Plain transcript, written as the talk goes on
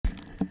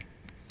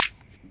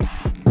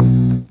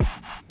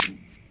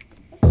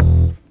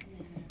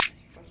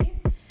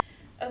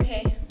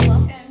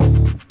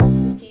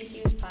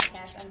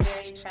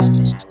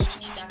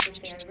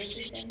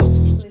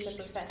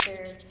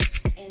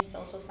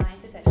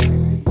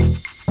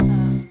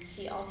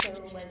She also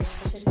was a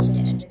participant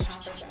in the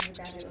Conference for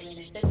Undergraduate Women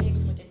in Physics,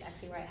 which is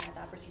actually where I had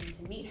the opportunity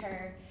to meet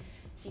her.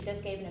 She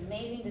just gave an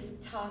amazing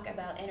talk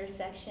about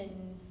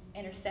intersectionism.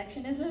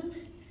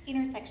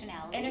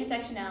 Intersectionality.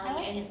 Intersectionality. I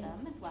like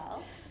ism as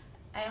well.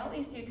 I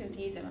always do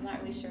confuse them. I'm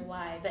not really sure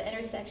why, but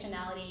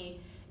intersectionality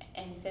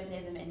and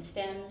feminism in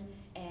STEM,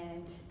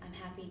 and I'm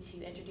happy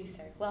to introduce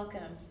her.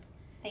 Welcome.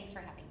 Thanks for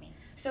having me.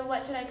 So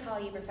what should I call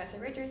you, Professor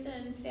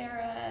Richardson,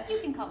 Sarah? You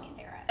can call me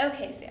Sarah.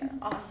 Okay, Sarah.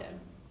 Awesome.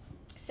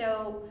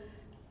 So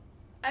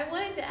I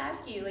wanted to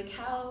ask you,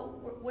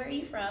 where are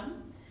you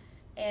from,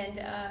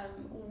 and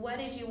what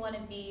did you want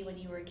to be when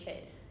you were a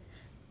kid?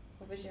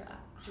 What was your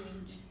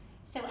dream?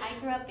 So I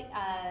grew up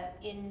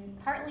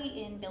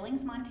partly in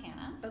Billings,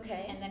 Montana.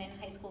 Okay. And then in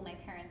high school, my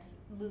parents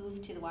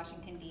moved to the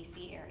Washington,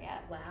 D.C. area.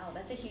 Wow,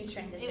 that's a huge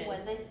transition.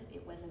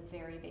 It was a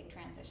very big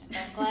transition. But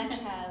I'm glad to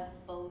have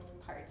both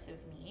parts of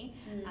me.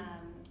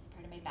 It's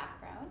part of my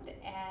background.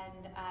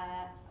 And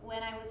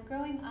when I was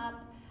growing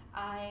up,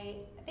 I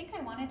think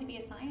I wanted to be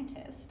a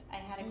scientist. I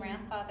had a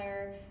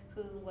grandfather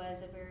who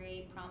was a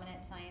very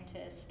prominent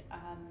scientist.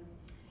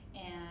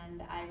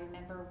 And I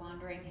remember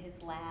wandering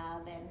his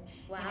lab and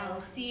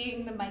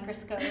seeing the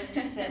microscopes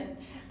and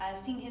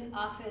seeing his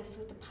office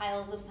with the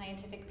piles of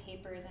scientific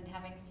papers and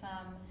having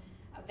some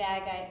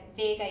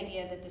vague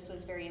idea that this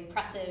was very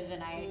impressive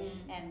and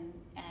and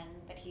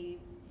that he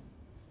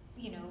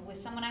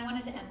was someone I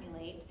wanted to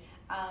emulate.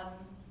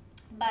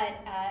 But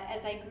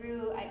as I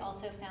grew, I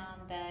also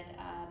found that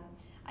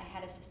I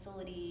had a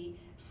facility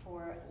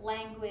for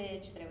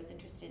language, that I was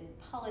interested in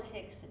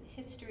politics and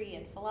history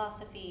and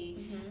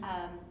philosophy,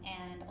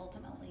 and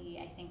ultimately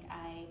I think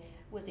I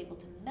was able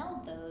to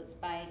meld those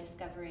by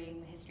discovering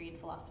the history and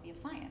philosophy of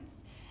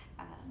science.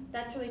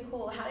 That's really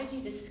cool. How did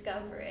you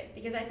discover it?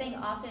 Because I think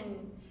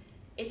often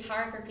it's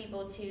hard for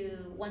people to,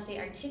 once they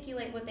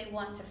articulate what they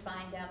want, to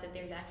find out that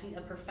there's actually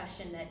a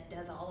profession that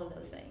does all of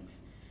those things.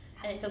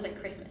 And it feels like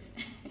Christmas.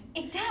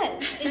 It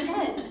does.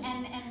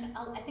 And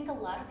I think a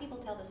lot of people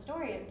tell the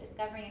story of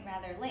discovering it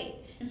rather late.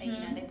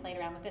 That, they played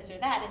around with this or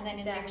that, and then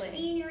in their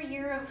senior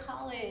year of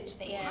college,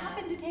 they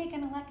happened to take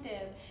an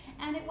elective.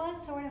 And it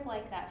was sort of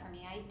like that for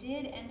me. I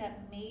did end up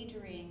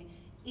majoring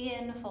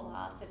in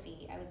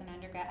philosophy. I was an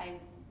undergrad. I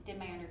did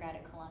my undergrad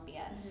at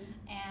Columbia,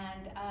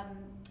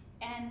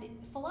 and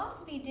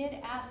philosophy did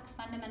ask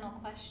fundamental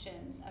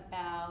questions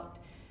about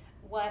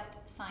what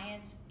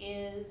science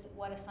is,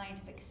 what a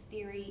scientific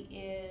theory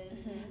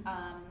is,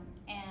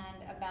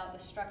 and about the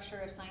structure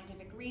of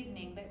scientific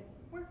reasoning that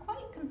were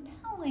quite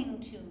compelling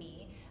to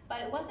me.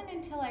 But it wasn't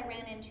until I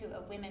ran into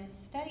a women's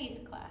studies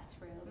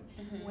classroom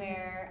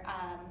where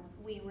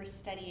we were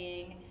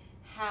studying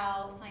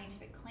how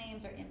scientific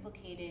claims are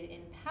implicated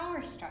in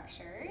power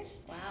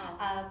structures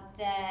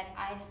that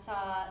I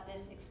saw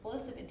this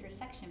explosive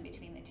intersection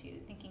between the two,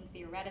 thinking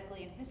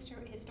theoretically and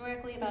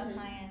historically about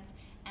science,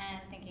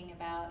 and thinking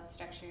about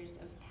structures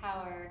of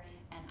power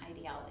and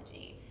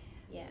ideology.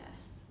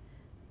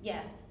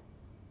 Yeah.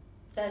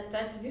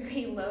 That's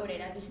very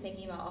loaded. I'm just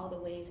thinking about all the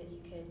ways that you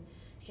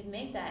could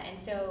make that. And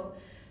so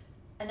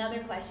another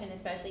question,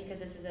 especially because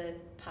this is a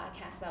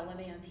podcast about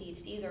women on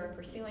PhDs or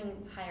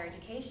pursuing higher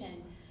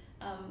education,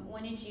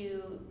 when did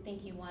you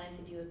think you wanted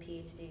to do a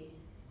PhD?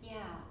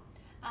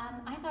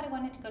 I thought I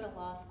wanted to go to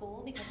law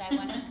school because I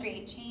wanted to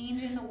create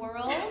change in the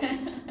world.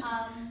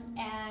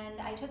 And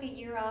I took a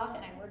year off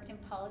and I worked in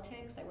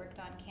politics. I worked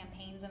on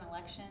campaigns and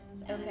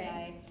elections. And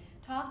I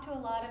talked to a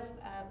lot of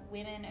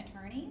women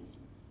attorneys.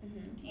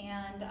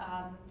 And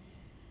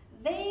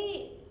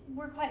they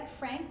were quite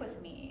frank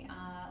with me.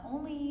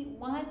 Only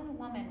one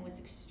woman was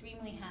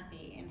extremely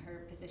happy in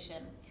her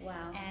position.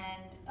 Wow.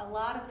 And a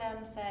lot of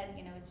them said,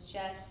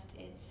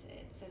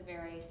 it's a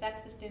very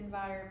sexist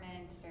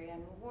environment, it's very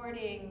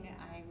unrewarding,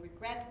 I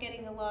regret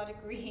getting a law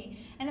degree.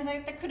 And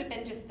that could have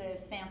been just the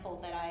sample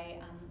that I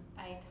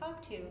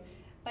talked to.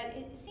 But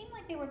it seemed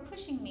like they were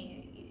pushing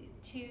me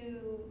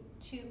to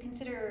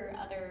consider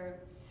other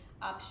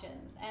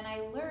options. And I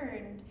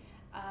learned,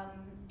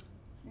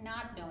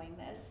 not knowing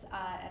this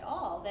at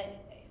all,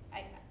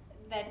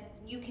 that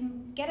you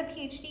can get a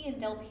PhD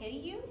and they'll pay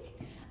you.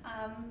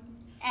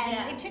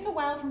 It took a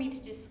while for me to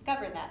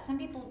discover that. Some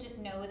people just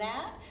know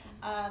that.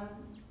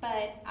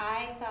 But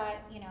I thought,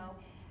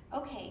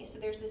 okay, so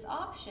there's this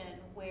option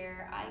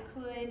where I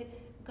could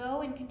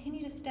go and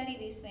continue to study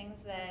these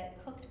things that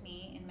hooked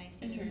me in my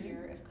senior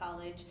year of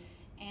college,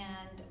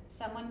 and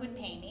someone would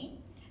pay me.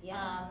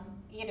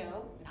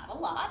 Not a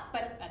lot,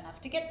 but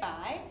enough to get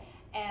by.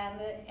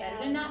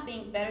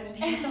 Better than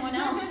paying someone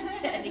else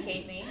to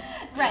educate me.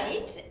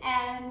 Right.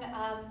 And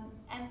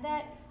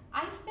that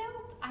I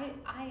felt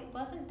I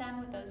wasn't done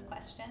with those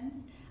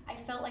questions. I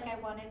felt like I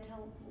wanted to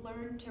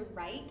learn to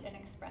write and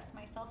express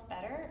myself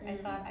better. I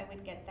thought I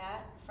would get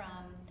that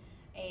from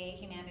a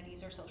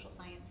humanities or social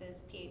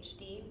sciences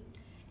PhD.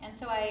 And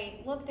so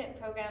I looked at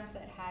programs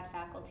that had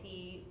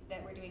faculty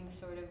that were doing the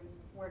sort of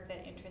work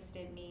that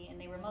interested me, and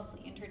they were mostly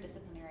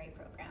interdisciplinary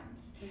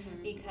programs,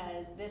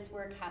 because this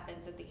work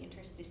happens at the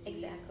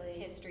interstices,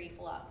 history,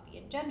 philosophy,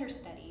 and gender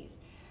studies.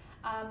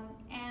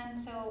 And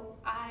so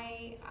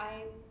I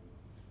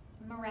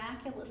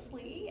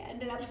miraculously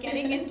ended up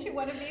getting into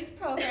one of these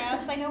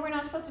programs. I know we're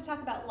not supposed to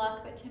talk about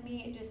luck, but to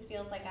me it just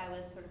feels like I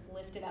was sort of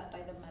lifted up by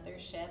the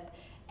mothership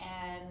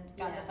and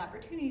got this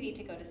opportunity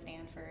to go to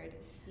Stanford.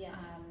 Yes.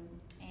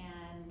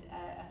 And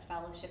a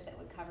fellowship that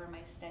would cover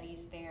my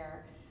studies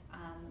there,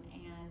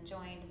 and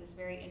joined this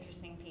very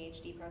interesting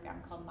PhD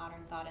program called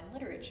Modern Thought and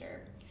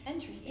Literature.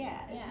 Interesting.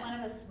 Yeah, it's one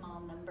of a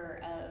small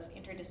number of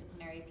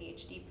interdisciplinary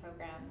PhD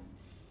programs.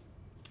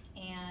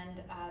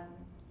 And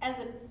as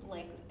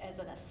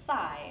an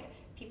aside,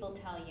 people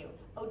tell you,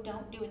 oh,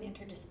 don't do an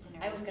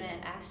interdisciplinary. I was going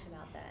to ask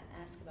about that.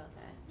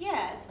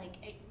 Yeah, it's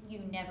like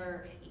you'll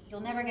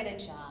never get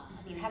a job.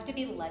 You have to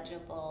be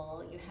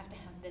legible. You have to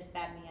have this,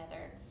 that, and the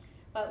other.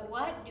 But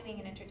what doing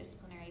an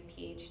interdisciplinary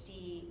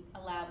PhD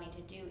allowed me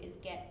to do is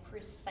get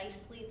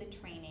precisely the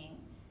training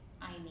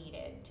I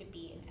needed to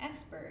be an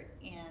expert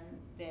in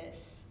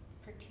this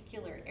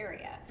particular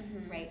area,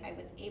 right? I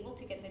was able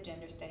to get the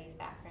gender studies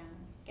background,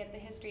 get the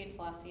history and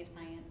philosophy of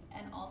science,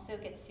 and also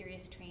get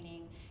serious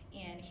training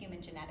in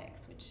human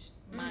genetics, which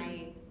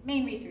my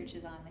main research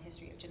is on the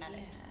history of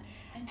genetics. Yeah.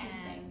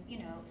 Interesting.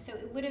 And, so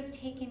it would have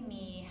taken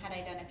me, had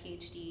I done a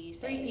PhD,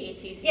 say, 3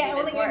 PhDs to yeah,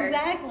 do this work.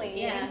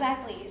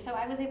 Exactly. So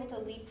I was able to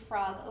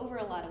leapfrog over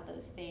a lot of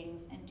those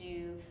things and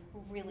do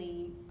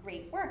really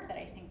great work that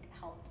I think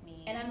helped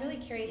me. And I'm really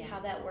curious how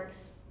that works,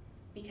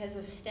 because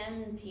with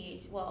STEM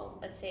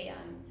let's say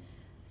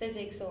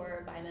physics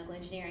or biomedical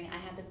engineering, I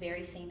had the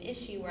very same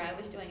issue where I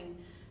was doing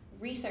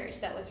research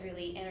that was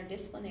really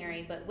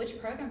interdisciplinary, but which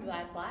program do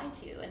I apply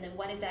to? And then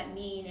what does that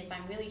mean if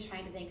I'm really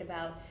trying to think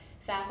about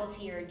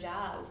faculty or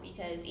jobs?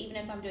 Because even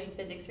if I'm doing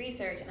physics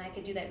research and I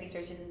could do that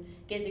research and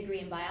get a degree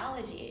in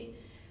biology,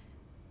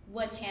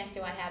 what chance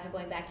do I have of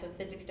going back to a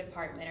physics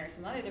department or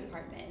some other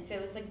department? And so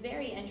it was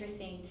very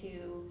interesting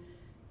to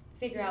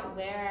figure out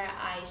where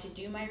I should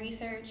do my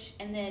research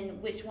and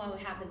then which one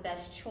would have the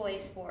best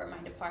choice for my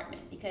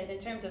department. Because in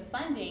terms of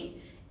funding,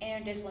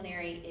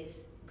 interdisciplinary is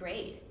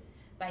great.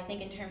 But I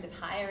think in terms of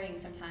hiring,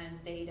 sometimes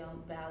they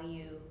don't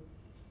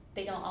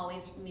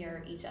always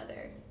mirror each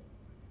other.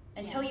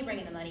 Until you bring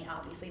in the money,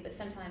 obviously, but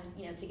sometimes,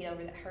 to get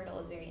over that hurdle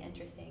is very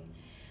interesting.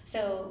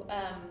 So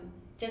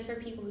just for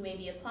people who may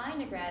be applying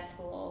to grad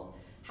school,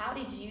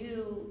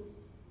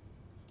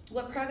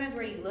 what programs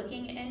were you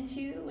looking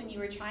into when you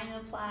were trying to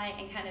apply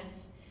and kind of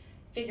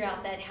figure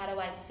out that how do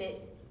I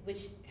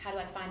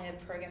find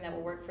a program that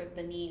will work for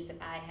the needs that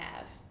I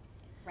have?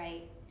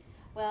 Right.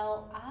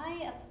 Well,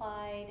 I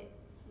applied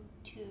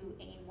to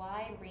a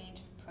wide range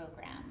of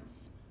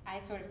programs. I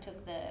sort of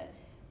took the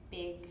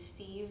big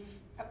sieve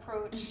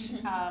approach,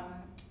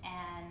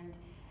 and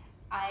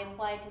I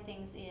applied to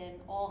things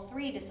in all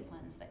 3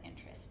 disciplines that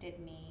interested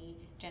me: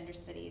 gender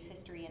studies,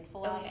 history, and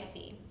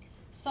philosophy. Okay.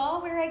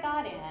 Saw where I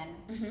got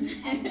in,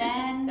 and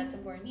then that's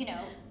important.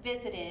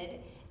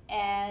 Visited,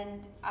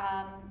 and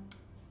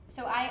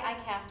so I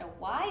cast a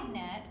wide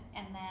net,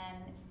 and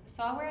then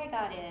saw where I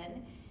got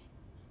in,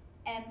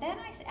 and then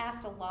I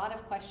asked a lot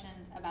of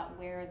questions about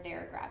where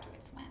their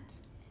graduates went,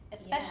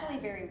 especially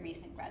very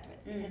recent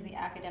graduates, because the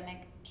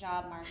academic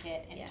job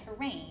market and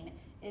terrain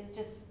is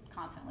just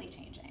constantly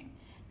changing.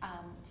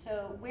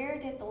 So where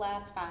did the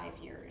last 5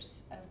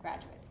 years of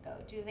graduates go?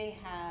 Do they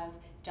have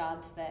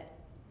jobs that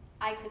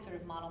I could sort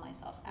of model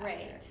myself after?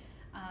 Right.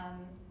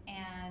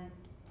 And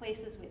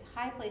places with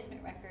high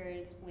placement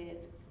records, with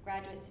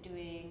graduates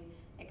doing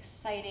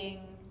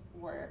exciting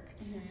work,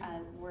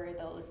 were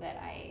those that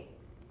I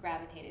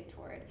gravitated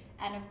toward.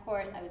 And of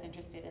course, I was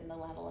interested in the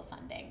level of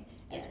funding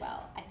as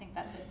well. I think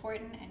that's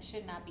important and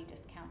should not be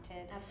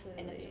discounted.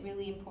 Absolutely. And it's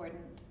really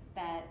important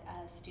that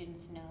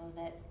students know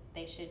that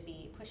they should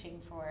be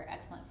pushing for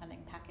excellent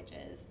funding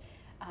packages.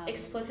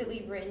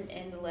 Explicitly written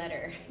in the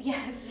letter.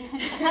 Yeah.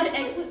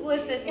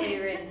 Explicitly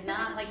written,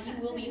 not like you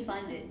will be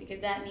funded,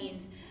 because that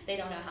means they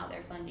don't know how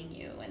they're funding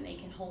you and they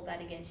can hold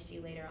that against you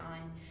later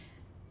on.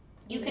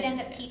 You could end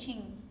up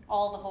teaching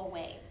all the whole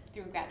way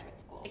through graduate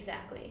school.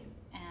 Exactly.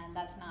 And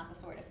that's not the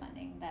sort of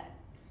funding that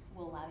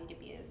will allow you to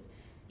be as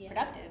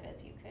productive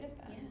as you could have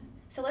been. Yeah.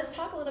 So let's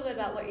talk a little bit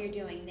about what you're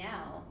doing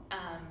now.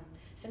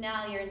 So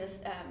now you're in this,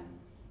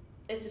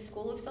 it's the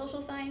School of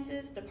Social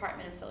Sciences,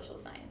 Department of Social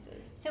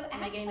Sciences. So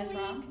am I getting this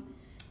wrong?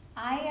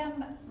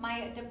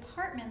 My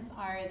departments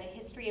are the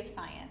history of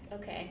science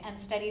and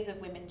studies of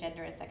women,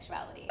 gender, and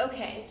sexuality.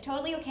 Okay. It's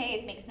totally okay,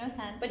 it makes no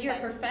sense. But you're a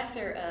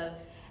professor of...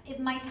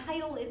 My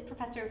title is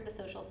Professor of the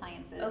Social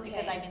Sciences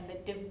because I'm in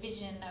the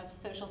Division of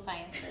Social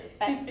Sciences.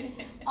 But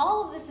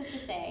all of this is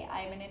to say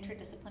I'm an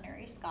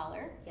interdisciplinary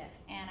scholar. Yes.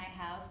 And I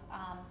have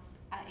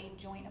a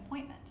joint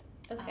appointment,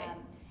 okay.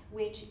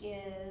 Which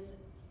is,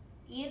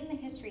 in the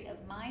history of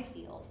my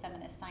field,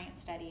 feminist science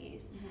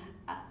studies,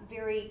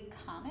 very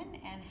common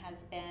and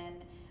has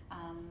been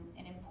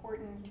an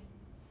important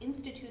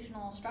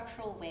institutional,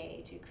 structural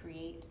way to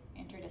create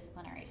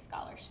interdisciplinary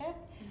scholarship,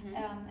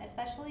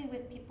 especially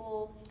with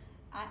people.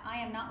 I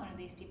am not one of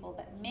these people,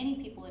 but many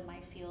people in my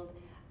field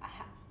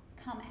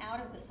come out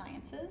of the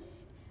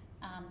sciences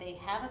They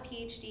have a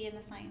PhD in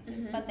the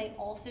sciences, but they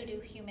also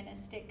do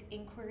humanistic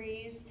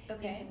inquiries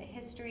into the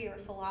history or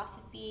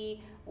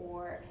philosophy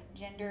or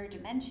gender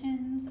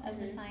dimensions of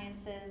the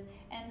sciences.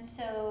 And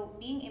so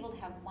being able to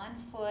have one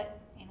foot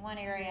in one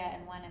area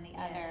and one in the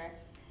other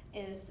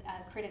is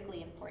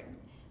critically important.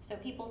 So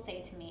people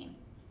say to me,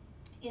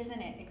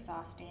 isn't it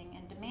exhausting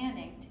and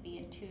demanding to be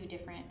in two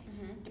different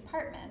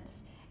departments?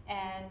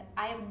 And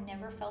I have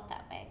never felt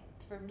that way.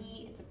 For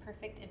me, it's a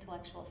perfect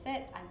intellectual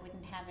fit. I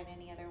wouldn't have it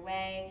any other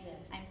way. Yes.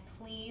 I'm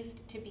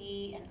pleased to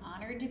be and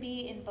honored to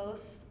be in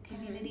both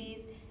communities,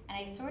 and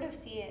I sort of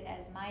see it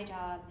as my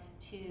job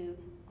to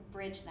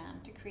bridge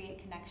them, to create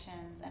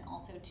connections, and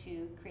also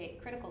to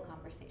create critical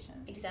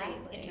conversations, to create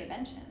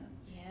interventions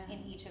in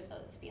each of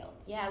those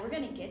fields. Yeah, we're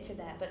going to get to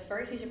that, but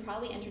first you should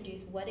probably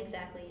introduce what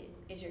exactly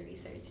is your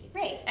research.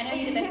 Right. I know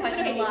you get that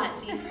question a lot,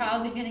 so you're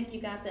probably you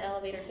got the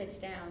elevator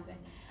pitch down.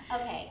 But.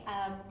 Okay.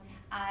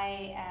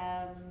 I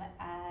am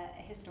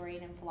a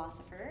historian and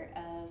philosopher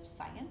of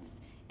science,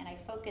 and I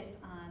focus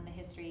on the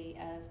history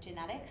of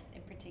genetics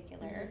in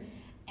particular,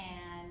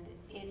 and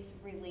its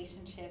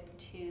relationship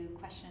to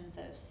questions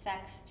of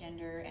sex,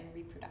 gender, and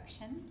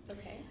reproduction.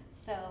 Okay.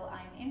 So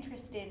I'm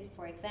interested,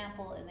 for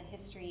example, in the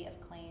history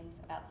of claims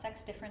about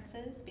sex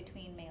differences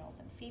between males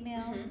and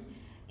females,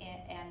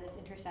 and this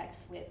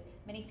intersects with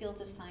many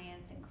fields of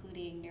science,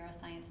 including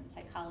neuroscience and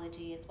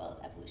psychology, as well as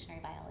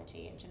evolutionary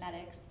biology and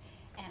genetics.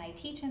 And I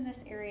teach in this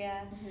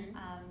area,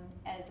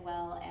 as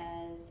well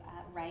as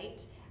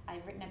write.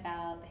 I've written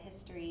about the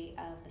history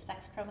of the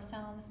sex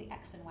chromosomes, the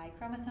X and Y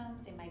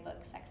chromosomes, in my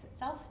book, Sex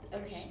Itself, The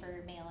Search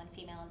for Male and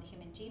Female in the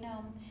Human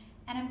Genome.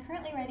 And I'm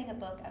currently writing a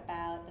book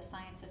about the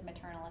science of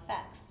maternal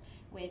effects,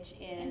 which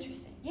is...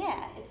 Interesting.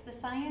 Yeah, it's the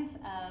science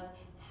of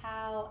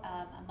how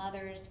a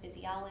mother's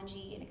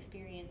physiology and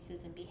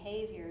experiences and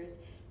behaviors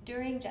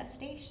during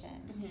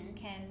gestation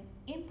can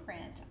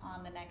imprint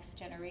on the next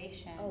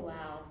generation. Oh,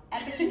 wow.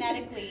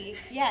 Epigenetically,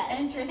 yes.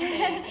 Interesting,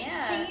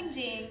 yeah.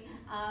 Changing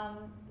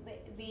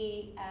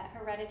the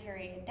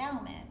hereditary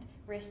endowment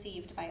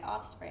received by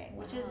offspring,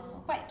 which is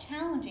quite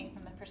challenging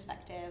from the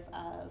perspective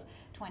of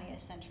 20th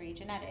century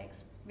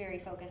genetics, very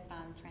focused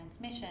on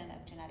transmission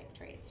of genetic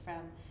traits from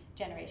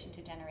generation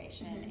to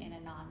generation in a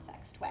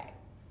non-sexed way.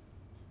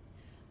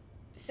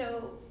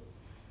 So,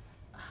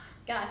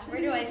 gosh,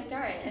 where do I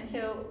start? And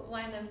so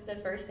one of the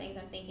first things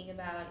I'm thinking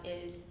about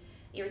is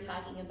you were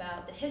talking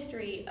about the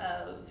history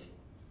of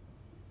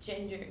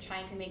gender,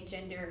 trying to make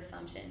gender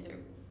assumptions or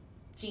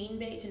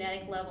gene-based,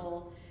 genetic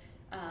level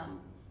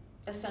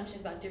assumptions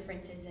about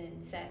differences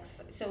in sex.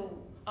 So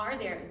are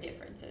there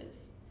differences?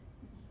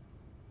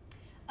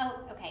 Oh,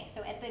 okay.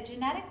 So at the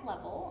genetic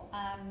level,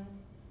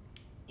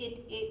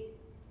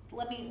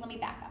 let me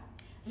back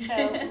up.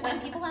 So when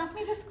people ask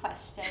me this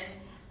question,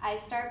 I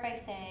start by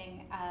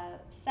saying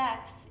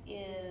sex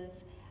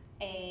is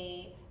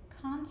a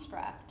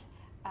construct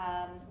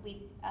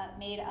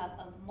made up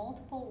of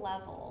multiple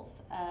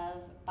levels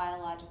of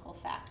biological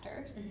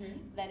factors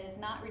that is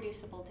not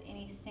reducible to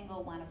any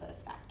single one of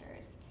those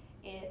factors.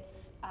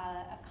 It's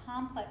a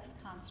complex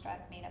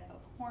construct made up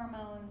of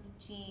hormones,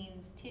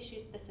 genes,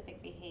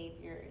 tissue-specific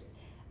behaviors,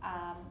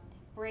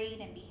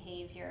 brain and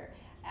behavior,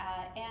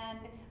 and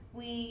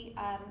we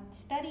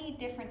study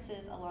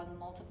differences along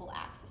multiple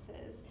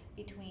axes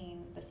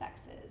between the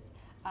sexes.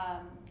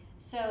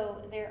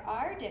 So there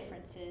are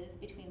differences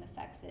between the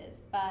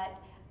sexes, but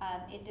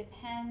it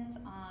depends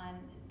on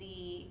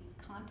the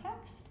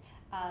context,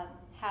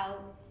 how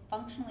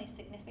functionally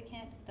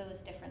significant those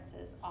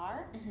differences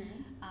are.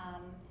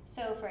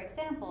 So for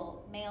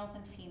example, males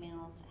and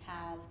females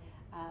have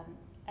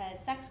a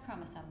sex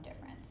chromosome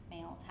difference.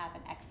 Males have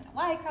an X and a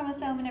Y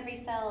chromosome in every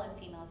cell, and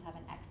females have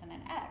an X and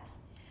an X.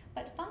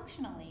 But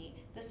functionally,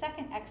 the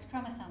second X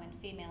chromosome in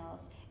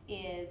females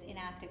is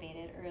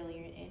inactivated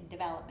earlier in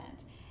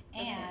development.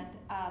 And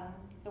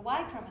the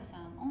Y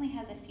chromosome only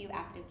has a few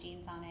active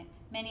genes on it,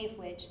 many of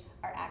which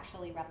are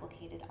actually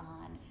replicated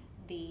on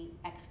the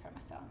X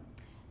chromosome.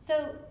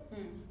 So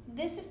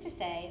this is to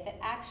say that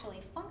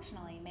actually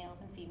functionally males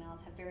and females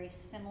have very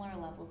similar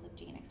levels of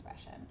gene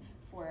expression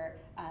for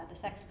the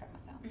sex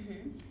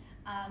chromosomes.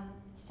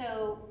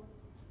 So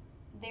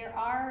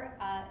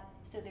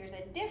there's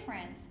a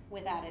difference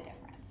without a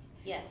difference.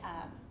 Yes.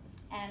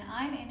 And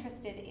I'm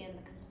interested in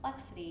the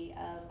complexity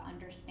of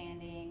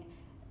understanding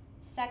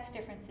sex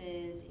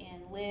differences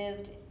in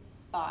lived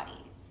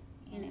bodies,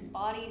 in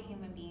embodied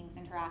human beings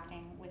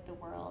interacting with the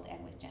world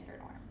and with gender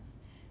norms.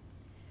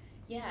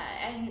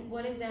 Yeah, and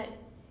what is that?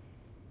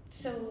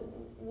 So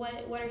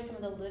what are some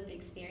of the lived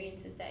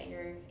experiences that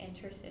you're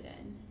interested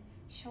in?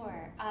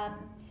 Sure.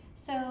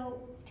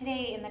 So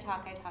today in the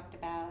talk I talked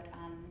about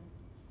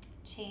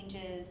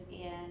changes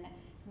in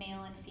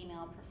male and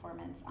female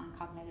performance on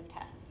cognitive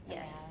tests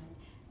around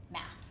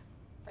math,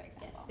 for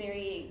example. Yes,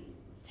 very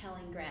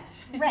telling graph.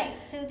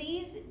 Right. So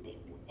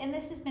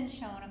this has been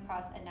shown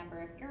across a number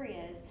of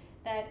areas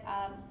that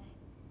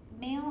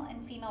male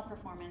and female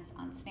performance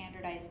on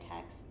standardized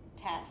tests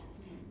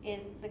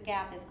the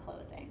gap is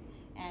closing.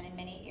 and in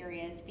many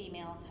areas,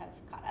 females have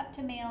caught up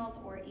to males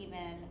or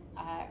even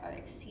are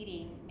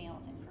exceeding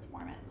males in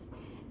performance.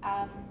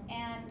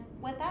 And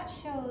what that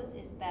shows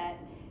is that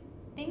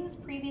things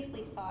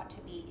previously thought to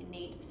be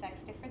innate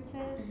sex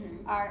differences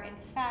are in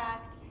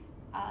fact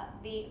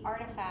the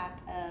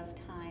artifact of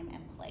time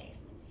and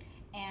place,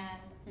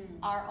 and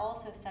are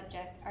also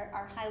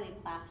are highly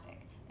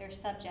plastic. They're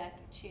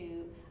subject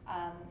to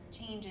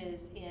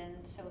changes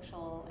in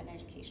social and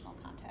educational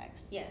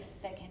contexts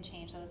that can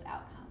change those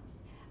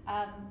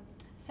outcomes.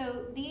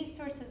 So these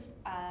sorts of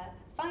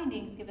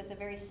findings give us a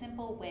very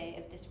simple way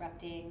of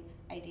disrupting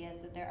ideas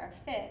that there are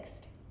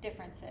fixed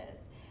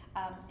differences.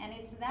 And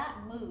it's that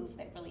move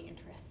that really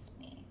interests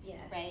me,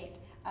 right?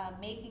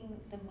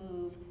 Making the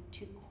move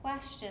to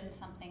question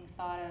something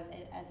thought of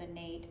as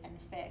innate and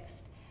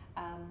fixed.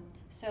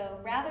 So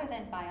rather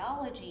than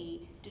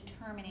biology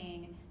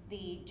determining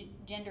the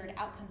gendered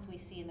outcomes we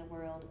see in the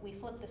world, we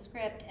flip the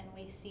script and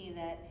we see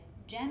that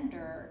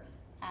gender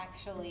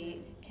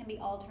actually can be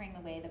altering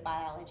the way that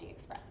biology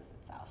expresses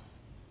itself.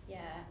 Yeah,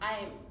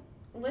 I'm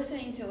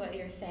listening to what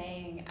you're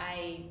saying.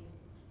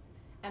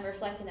 I'm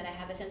reflecting that I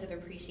have a sense of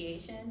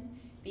appreciation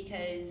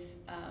because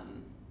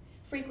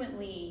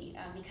frequently,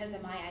 because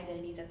of my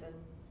identities as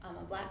I'm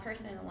a Black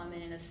person and a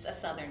woman and a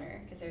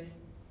Southerner, because there's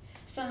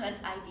some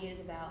ideas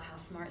about how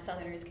smart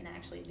Southerners can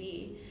actually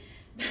be.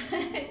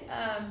 But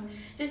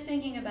just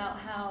thinking about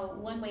how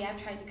one way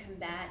I've tried to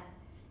combat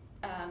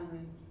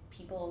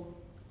people,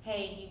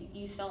 hey,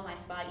 you stole my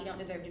spot, you don't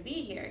deserve to be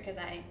here, because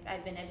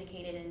I've been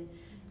educated in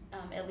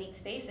elite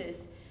spaces,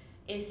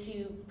 is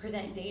to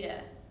present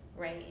data,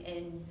 right?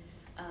 And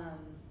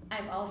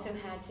I've also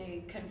had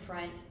to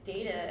confront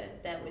data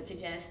that would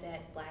suggest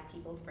that Black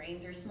people's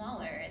brains are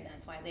smaller and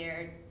that's why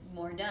they're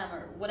more dumb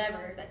or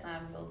whatever. That's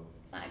not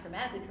it's not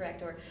grammatically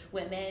correct. Or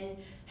women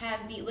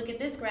look at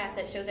this graph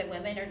that shows that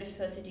women are just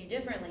supposed to do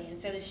differently.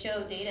 And so to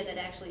show data that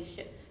actually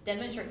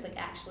demonstrates like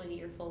actually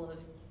you're full of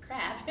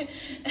crap,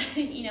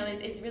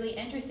 it's really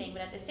interesting.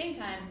 But at the same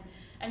time,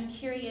 I'm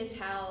curious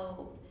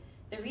how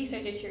the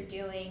research that you're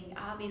doing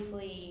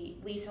obviously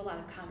leads to a lot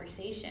of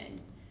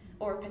conversation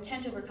or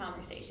potential for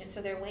conversation.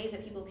 So there are ways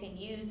that people can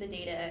use the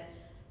data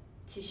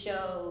to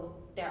show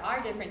there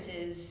are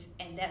differences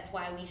and that's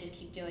why we should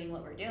keep doing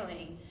what we're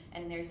doing.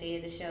 And there's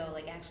data to show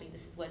like actually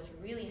this is what's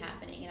really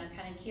happening. And I'm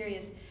kind of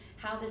curious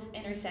how this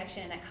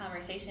intersection and that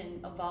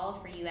conversation evolves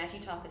for you as you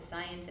talk to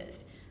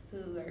scientists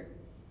who are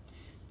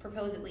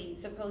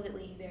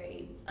supposedly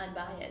very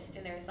unbiased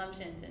in their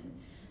assumptions and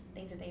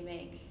things that they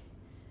make.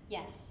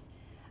 Yes.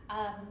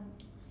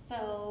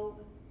 So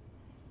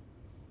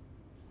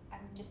I'm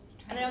just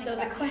trying I don't know if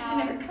that was a question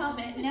or a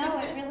comment. No,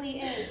 it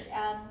really is.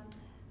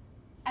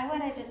 I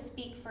want to just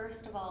speak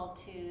first of all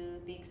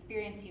to the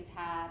experience you've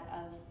had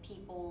of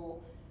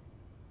people,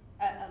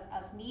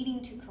 of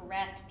needing to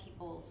correct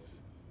people's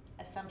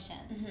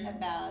assumptions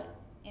about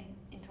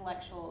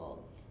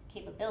intellectual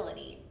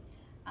capability.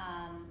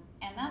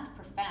 And that's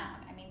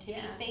profound. I mean, to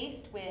be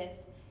faced with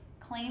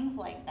claims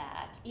like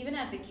that. Even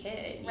as a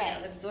kid,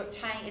 right.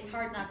 It's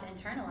hard not to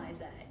internalize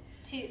that.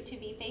 To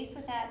be faced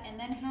with that and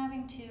then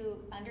having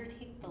to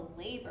undertake the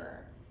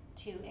labor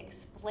to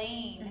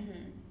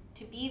explain,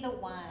 to be the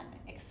one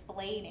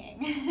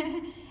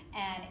explaining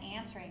and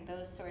answering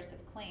those sorts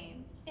of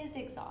claims is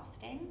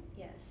exhausting.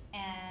 Yes.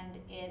 And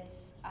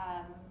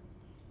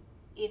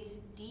it's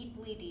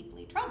deeply,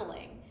 deeply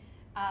troubling.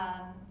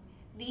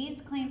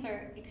 These claims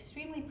are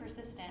extremely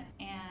persistent,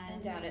 and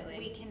undoubtedly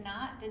we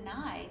cannot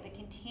deny the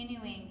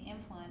continuing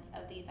influence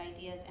of these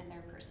ideas and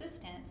their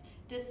persistence,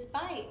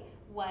 despite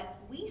what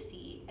we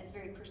see as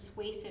very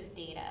persuasive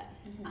data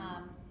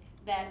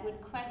that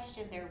would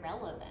question their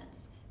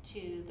relevance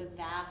to the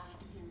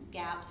vast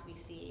gaps we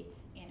see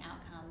in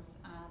outcomes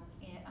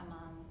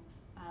among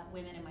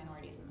women and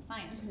minorities in the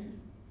sciences.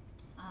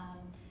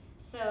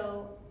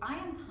 So I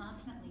am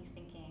constantly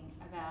thinking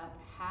about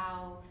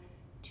how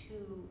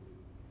to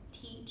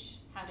teach,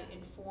 how to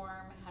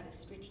inform, how to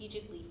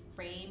strategically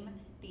frame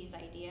these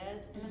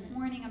ideas. And this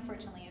morning,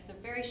 unfortunately, is a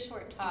very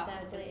short talk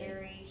with a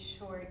very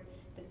short,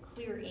 the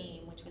clear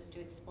aim, which was to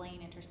explain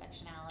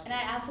intersectionality. And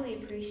I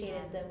absolutely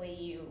appreciated the way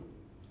you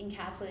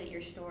encapsulated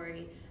your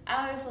story.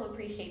 I also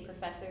appreciate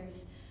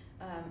professors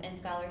and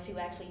scholars who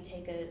actually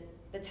take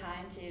the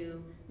time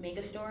to make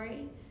a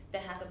story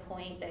that has a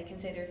point, that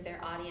considers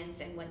their audience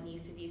and what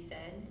needs to be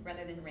said,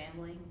 rather than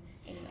rambling.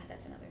 Anyway,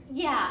 that's another.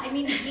 Yeah, I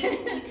mean,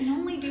 you can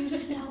only do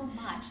so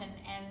much,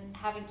 and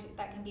having to,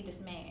 that can be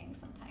dismaying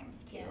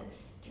sometimes too,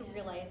 to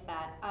realize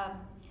that.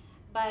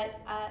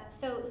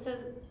 So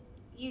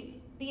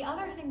the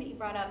other thing that you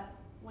brought up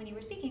when you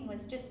were speaking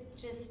was just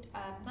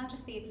not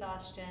just the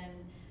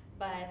exhaustion,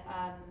 but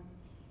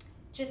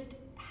just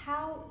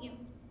how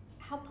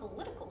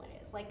political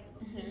it is. Like,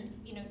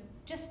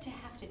 just to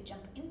have to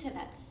jump into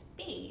that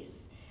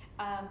space.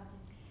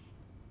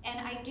 And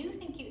I do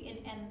think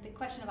and the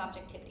question of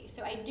objectivity.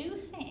 So I do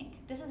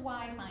think, this is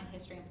why I find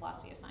history and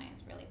philosophy of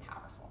science really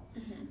powerful.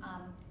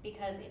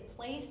 Because it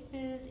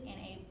places in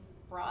a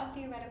broad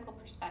theoretical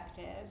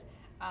perspective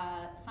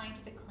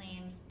scientific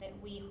claims that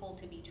we hold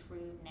to be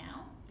true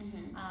now.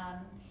 Mm-hmm.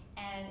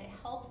 And it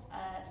helps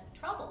us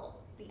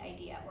trouble the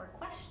idea or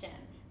question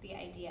the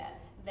idea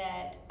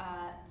that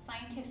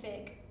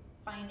scientific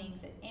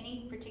findings at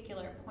any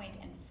particular point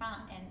and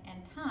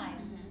time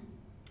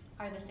Mm-hmm.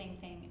 are the same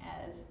thing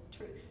as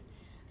truth.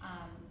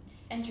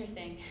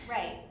 Interesting.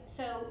 Right.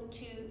 So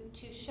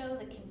to show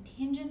the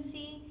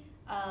contingency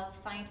of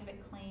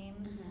scientific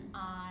claims Mm-hmm.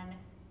 on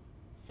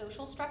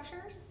social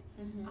structures,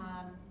 Mm-hmm.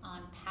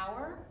 on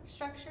power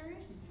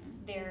structures,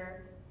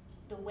 Mm-hmm.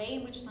 the way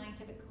in which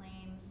scientific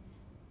claims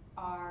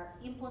are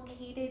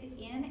implicated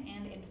in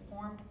and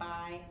informed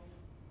by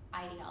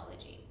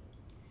ideology.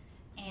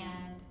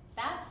 And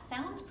that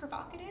sounds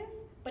provocative,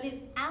 but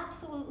it's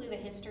absolutely the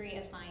history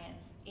of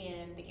science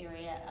in the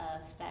area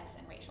of sex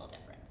and racial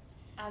difference.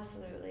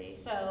 Absolutely.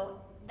 So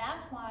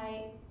that's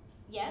why,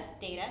 yes,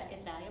 data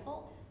is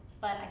valuable,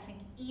 but I think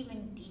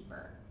even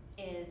deeper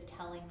is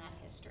telling that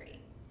history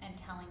and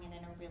telling it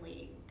in a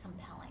really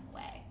compelling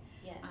way.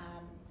 Yes.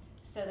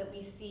 So that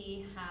we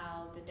see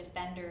how the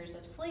defenders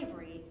of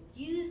slavery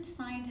used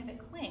scientific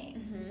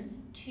claims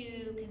Mm-hmm.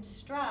 to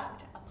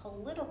construct a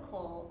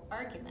political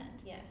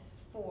argument Yes.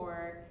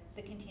 for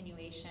the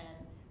continuation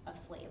of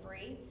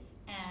slavery,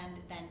 and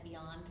then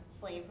beyond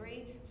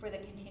slavery for the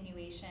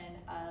continuation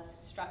of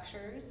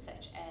structures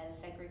such as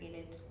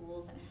segregated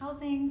schools and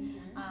housing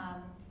Mm-hmm.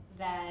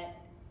 that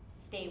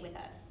stay with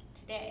us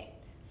today.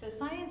 So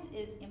science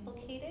is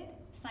implicated.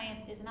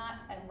 Science is not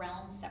a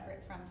realm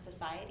separate from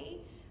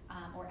society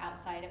or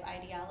outside of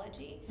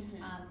ideology,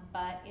 Mm-hmm.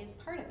 but is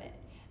part of it.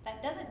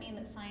 That doesn't mean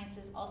that science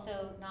is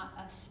also not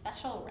a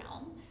special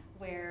realm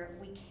where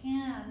we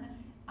can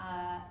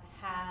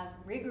have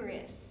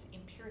rigorous,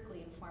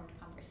 empirically informed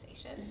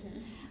conversations.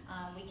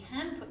 Mm-hmm. We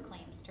can put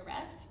claims to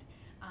rest,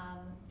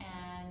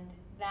 and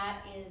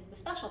that is the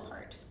special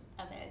part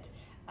of it,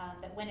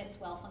 that when it's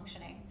well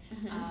functioning,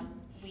 Mm-hmm.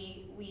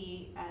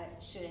 we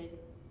should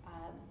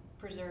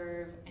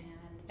preserve and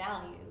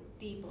value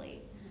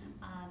deeply.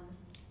 Mm-hmm.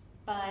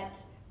 But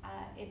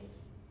it's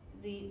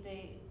the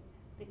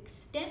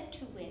extent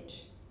to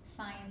which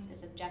science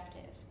is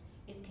objective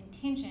is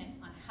contingent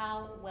on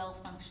how well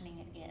functioning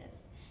it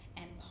is.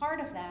 And part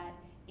of that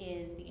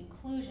is the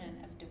inclusion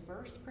of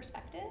diverse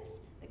perspectives,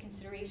 the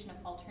consideration of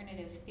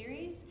alternative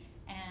theories,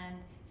 and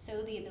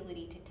so the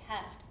ability to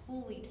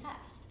fully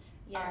test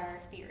our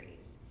Yes.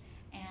 theories.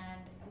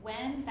 And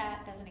when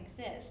that doesn't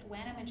exist,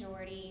 when a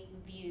majority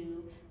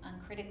view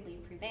uncritically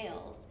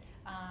prevails,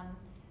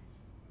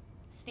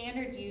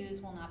 standard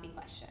views will not be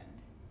questioned,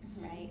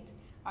 Mm-hmm. right?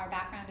 Our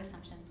background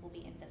assumptions will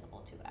be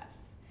invisible to us.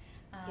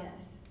 Yes.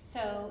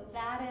 So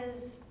that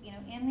is,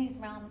 in these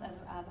realms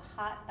of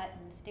hot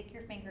button, stick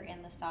your finger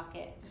in the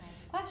socket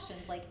kinds of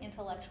questions, like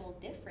intellectual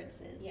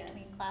differences Yes.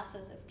 between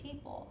classes of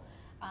people.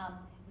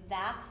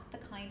 That's the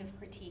kind of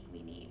critique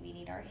we need. We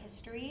need our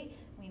history,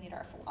 we need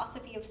our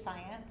philosophy of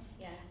science,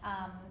 Yes.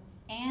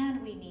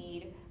 and we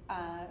need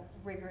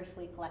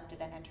rigorously collected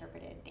and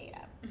interpreted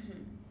data.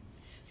 Mm-hmm.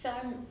 So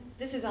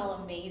this is all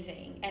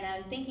amazing, and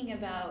I'm thinking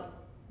about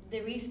the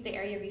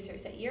area of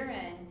research that you're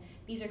in.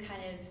 These are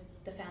kind of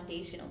the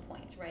foundational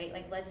points, right?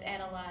 Like let's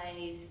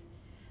analyze,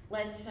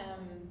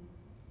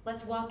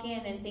 let's walk in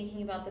and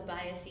thinking about the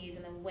biases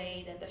and the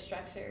way that the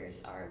structures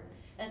are,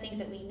 and the things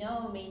that we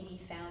know may be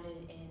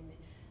founded in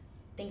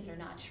things that are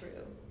not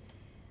true.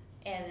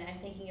 And I'm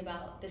thinking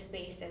about the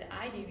space that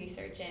I do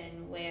research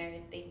in where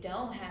they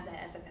don't have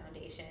that as a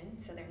foundation,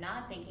 so they're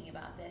not thinking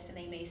about this, and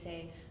they may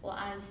say, well,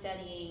 I'm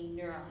studying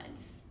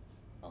neurons.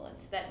 Well,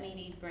 that may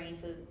be brain,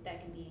 so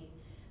that can be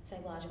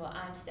psychological.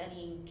 I'm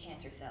studying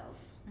cancer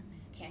cells.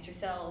 Mm-hmm. Cancer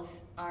cells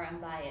are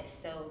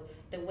unbiased, so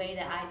the way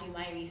that I do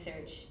my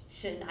research,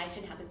 I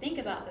shouldn't have to think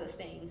about those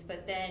things,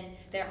 but then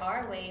there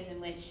are ways in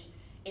which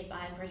if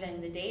I'm presenting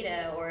the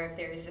data or if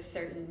there's a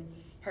certain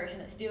person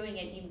that's doing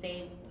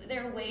it,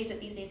 there are ways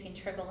that these things can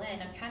trickle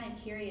in. I'm kind of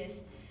curious,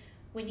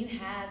 when you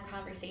have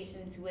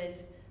conversations with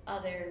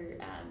other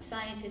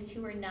scientists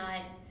who are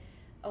not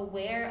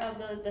aware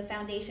of the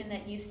foundation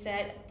that you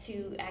set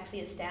to actually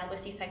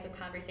establish these type of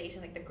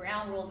conversations, like the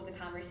ground rules of the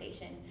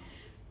conversation,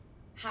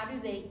 how do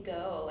they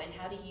go and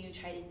how do you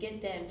try to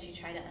get them to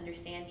try to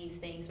understand these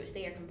things which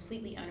they are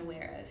completely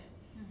unaware of?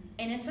 Mm-hmm.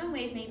 And in some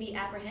ways may be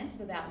apprehensive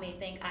about, may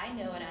think, I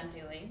know what I'm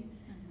doing.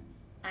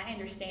 I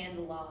understand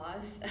the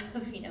laws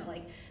of,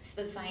 like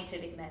the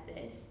scientific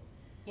method.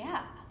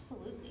 Yeah,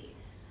 absolutely.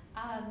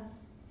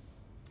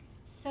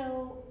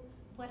 So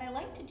what I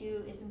like to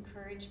do is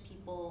encourage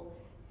people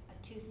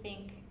to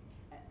think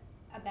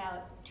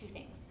about two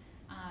things.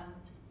 I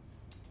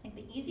think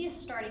the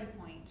easiest starting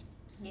point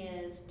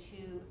is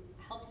to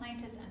help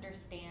scientists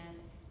understand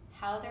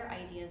how their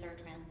ideas are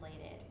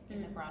translated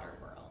in the broader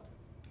world.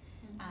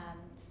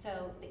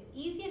 So the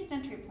easiest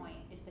entry point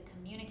is the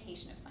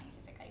communication of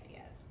scientific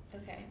ideas.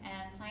 Okay.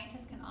 And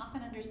scientists can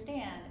often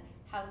understand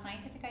how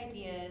scientific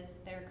ideas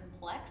that are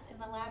complex in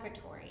the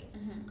laboratory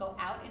go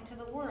out into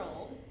the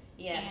world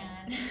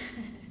and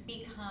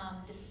become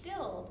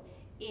distilled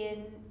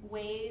in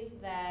ways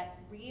that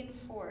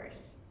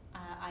reinforce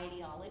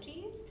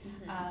ideologies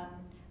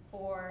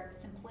or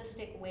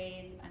simplistic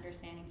ways of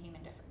understanding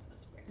human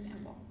differences, for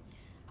example.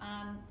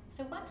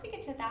 So once we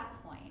get to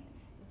that point,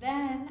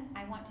 then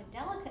I want to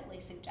delicately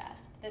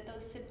suggest that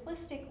those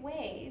simplistic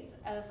ways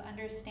of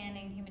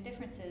understanding human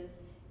differences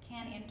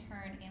can in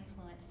turn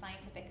influence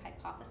scientific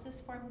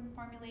hypothesis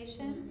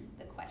formulation,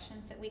 the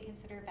questions that we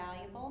consider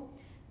valuable,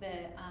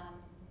 the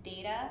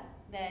data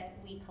that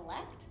we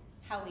collect,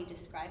 how we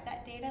describe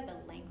that data,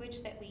 the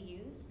language that we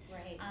use.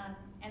 Right.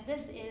 And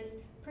this is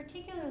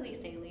particularly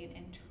salient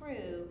and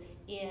true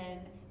in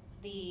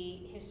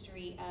the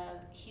history of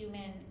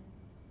human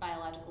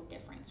biological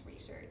difference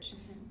research,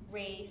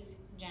 race,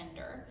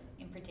 gender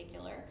in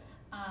particular,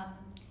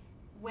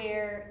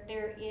 where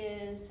there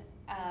is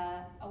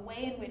a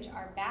way in which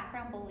our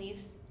background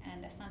beliefs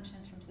and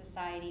assumptions from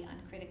society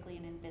uncritically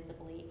and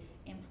invisibly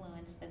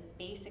influence the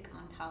basic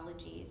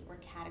ontologies or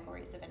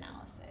categories of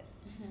analysis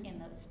in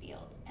those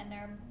fields. And there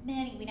are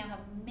many, we now have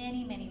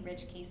many, many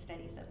rich case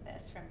studies of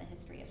this from the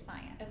history of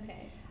science.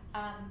 Okay.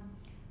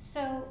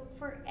 So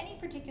for any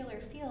particular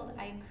field,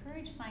 I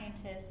encourage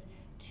scientists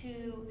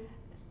to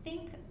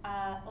think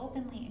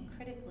openly and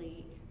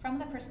critically from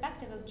the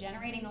perspective of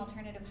generating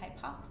alternative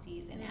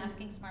hypotheses and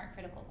asking smart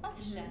critical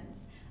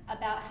questions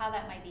about how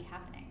that might be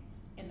happening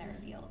in their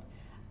field.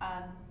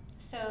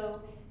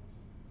 So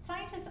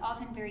scientists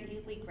often very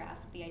easily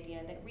grasp the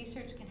idea that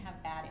research can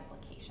have bad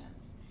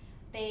implications.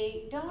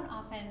 They don't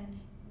often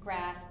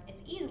grasp as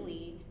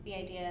easily the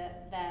idea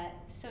that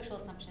social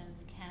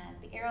assumptions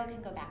the arrow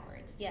can go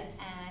backwards Yes.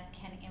 and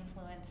can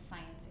influence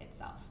science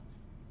itself.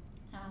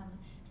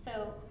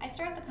 So I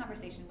start the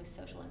conversation with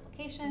social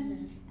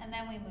implications, and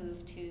then we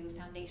move to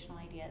foundational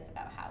ideas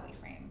about how we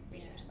frame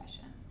research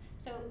questions.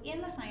 So in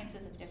the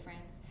sciences of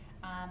difference,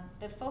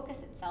 the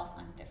focus itself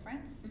on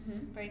difference,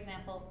 for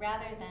example,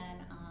 rather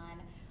than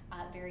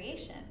on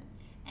variation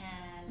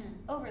and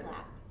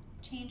overlap,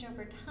 change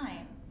over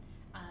time,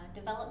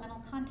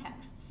 developmental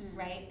contexts,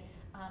 right,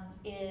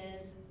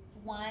 is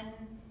one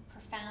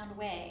profound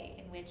way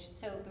in which,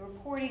 so the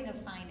reporting of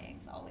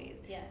findings always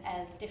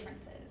as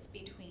differences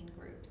between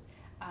groups,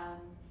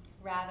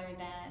 rather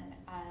than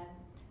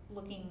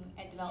looking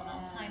at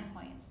developmental time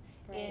points,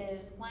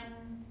 is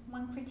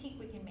one critique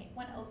we can make,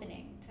 one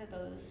opening to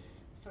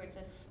those sorts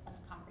of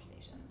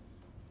conversations.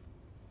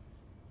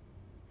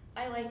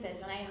 I like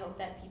this, and I hope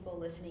that people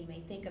listening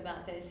may think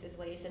about this as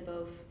ways to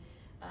both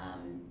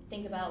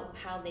think about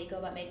how they go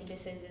about making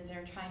decisions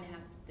or trying to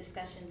have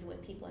discussions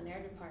with people in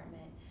their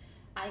department.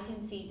 I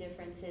can see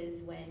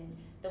differences when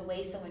the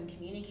way someone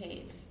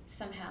communicates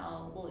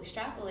somehow will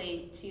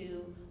extrapolate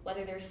to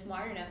whether they're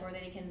smart enough or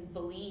they can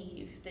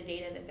believe the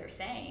data that they're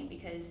saying,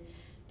 because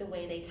the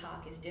way they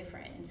talk is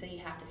different. And so you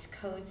have to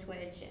code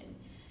switch, and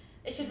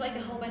it's just like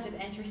a whole bunch of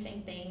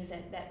interesting things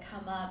that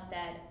come up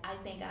that I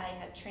think I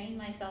have trained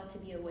myself to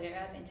be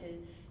aware of and to,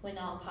 when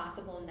all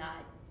possible,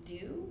 not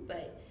do.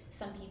 But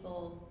some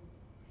people,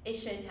 it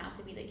shouldn't have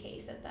to be the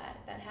case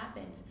that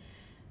happens.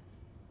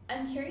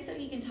 I'm curious if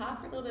you can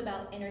talk a little bit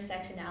about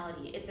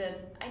intersectionality.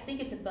 I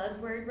think it's a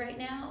buzzword right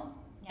now,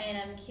 and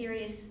I'm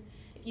curious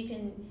if you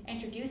can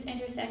introduce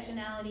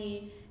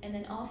intersectionality, and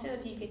then also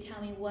if you could tell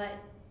me what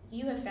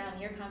you have found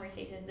in your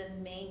conversations the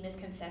main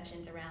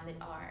misconceptions around it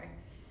are.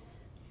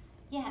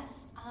 Yes,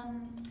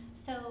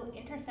 so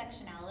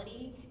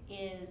intersectionality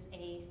is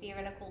a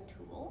theoretical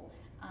tool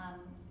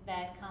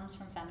that comes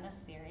from feminist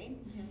theory,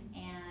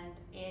 and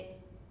it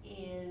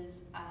is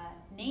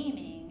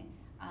naming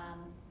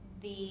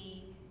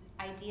the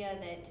idea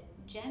that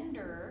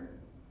gender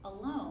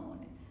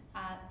alone,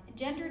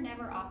 gender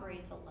never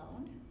operates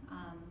alone.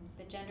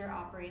 The gender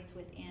operates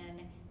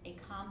within a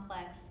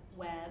complex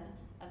web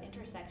of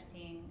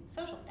intersecting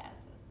social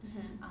statuses.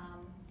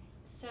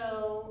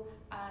 So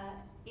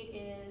it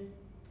is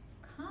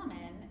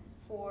common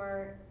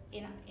for,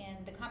 in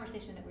the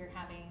conversation that we're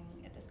having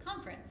at this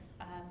conference,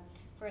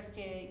 for us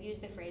to use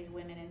the phrase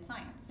women in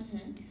science.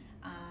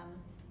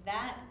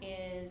 That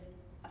is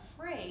a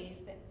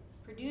phrase that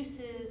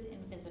produces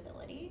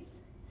invisibilities,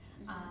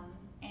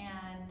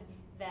 and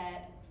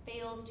that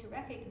fails to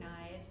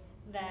recognize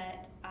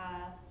that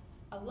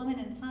a woman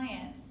in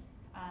science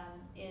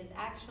is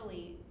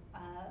actually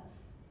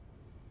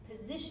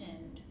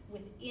positioned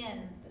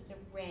within this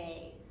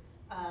array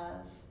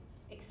of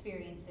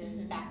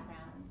experiences,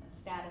 backgrounds, and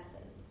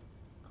statuses: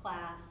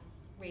 class,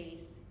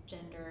 race,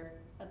 gender,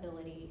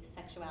 ability,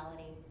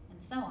 sexuality,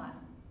 and so on.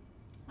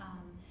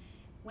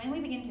 When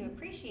we begin to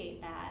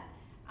appreciate that,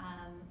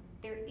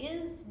 there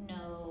is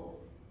no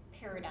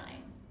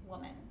paradigm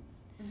woman.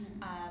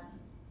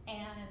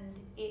 And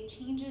it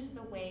changes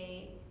the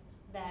way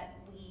that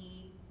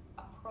we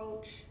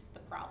approach the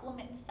problem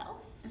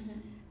itself,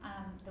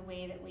 the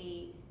way that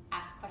we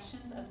ask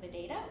questions of the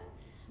data,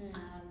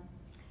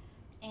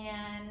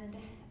 and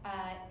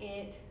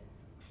it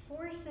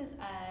forces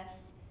us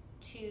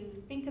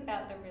to think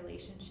about the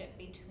relationship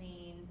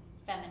between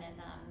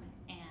feminism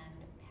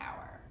and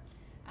power.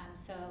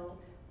 So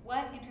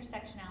what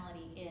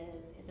intersectionality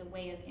is a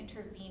way of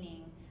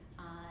intervening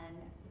on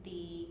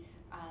the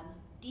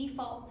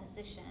default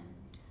position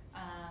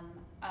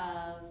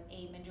of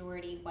a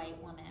majority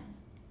white woman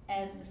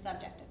as the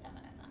subject of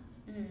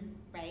feminism,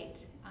 right?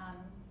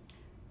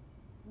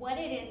 What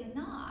it is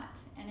not,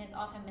 and is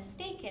often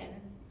mistaken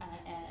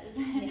as,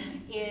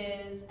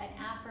 is an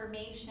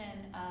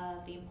affirmation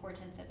of the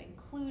importance of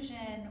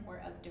inclusion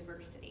or of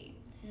diversity.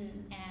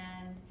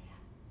 And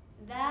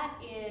that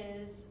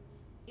is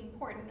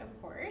important,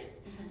 of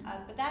course,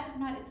 but that is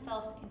not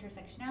itself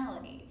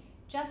intersectionality.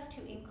 Just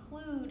to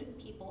include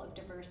people of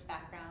diverse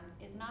backgrounds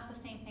is not the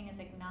same thing as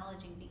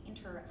acknowledging the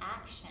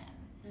interaction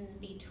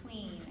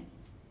between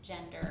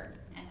gender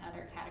and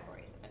other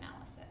categories of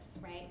analysis,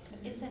 right? So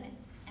it's an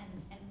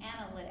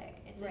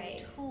analytic, it's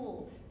a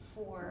tool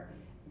for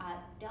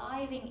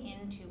diving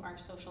into our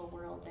social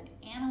worlds and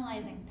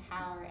analyzing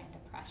power and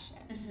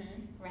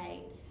oppression,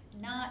 right?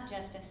 Not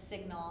just a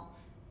signal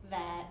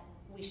that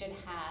we should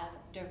have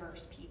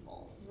diverse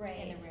peoples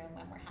in the room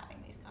when we're having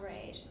these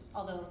conversations,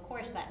 although of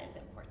course that is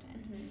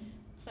important.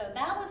 So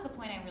that was the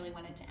point I really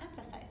wanted to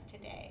emphasize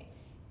today.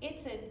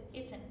 It's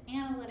an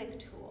analytic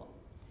tool.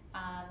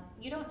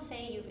 You don't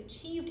say you've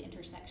achieved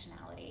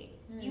intersectionality,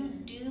 you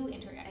do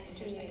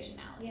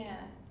intersectionality. Yeah.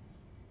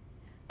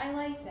 I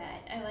like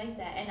that.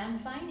 And I'm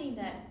finding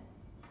that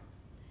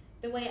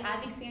the way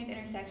I've experienced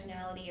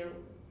intersectionality, or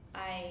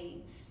I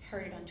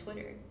heard it on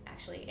Twitter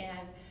actually, and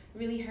I've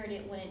really heard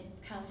it when it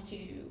comes to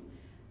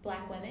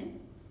Black women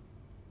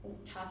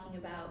talking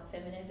about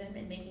feminism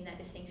and making that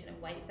distinction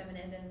of white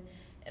feminism,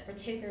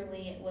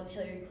 particularly with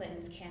Hillary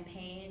Clinton's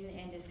campaign,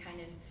 and just kind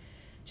of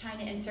trying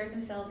to insert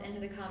themselves into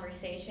the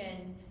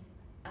conversation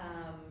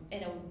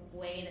in a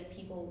way that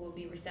people will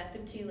be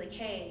receptive to, like,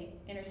 hey,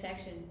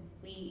 intersection,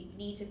 we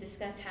need to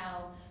discuss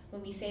how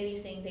when we say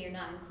these things, they are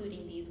not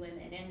including these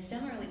women. And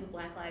similarly with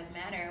Black Lives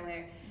Matter,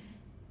 where,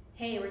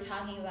 hey, we're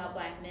talking about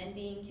Black men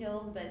being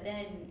killed, but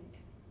then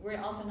we're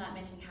also not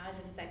mentioning how does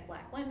this affect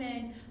Black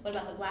women, what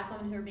about the Black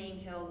women who are being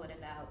killed, what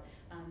about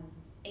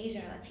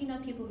Asian or Latino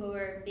people who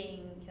are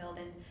being killed.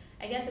 And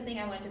I guess the thing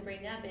I wanted to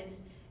bring up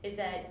is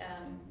that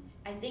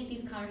I think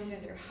these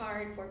conversations are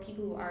hard for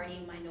people who are already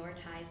in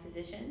minoritized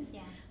positions,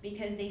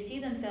 because they see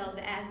themselves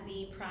as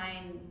the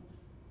prime,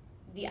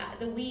 the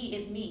we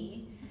is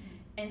me,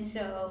 and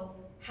so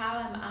how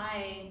am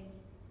I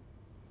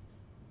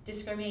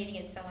discriminating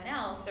against someone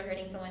else or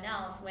hurting someone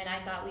else when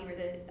I thought we were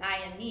the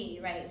I and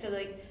me, right? So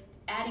like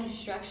adding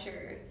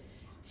structure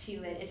to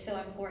it is so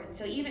important.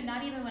 So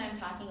not even when I'm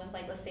talking with,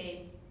 like, let's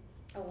say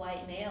a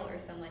white male or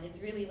someone, it's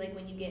really like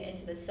when you get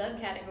into the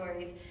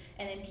subcategories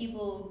and then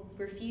people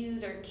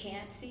refuse or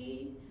can't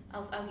see,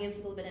 I'll give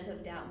people a benefit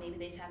of doubt, maybe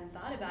they just haven't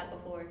thought about it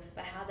before,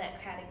 but how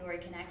that category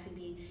can actually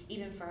be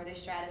even further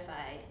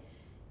stratified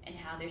and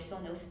how there's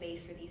still no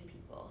space for these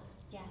people.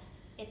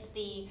 Yes, it's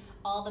the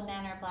all the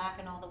men are Black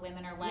and all the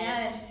women are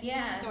white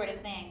sort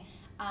of thing.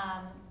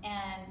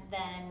 And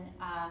then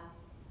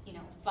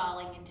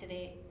falling into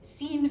the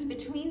seams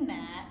between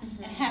that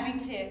and having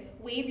to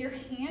wave your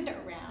hand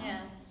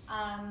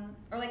around.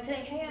 Or like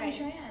today, hey, I'm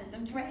trans,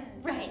 I'm trans.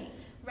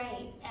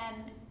 Right.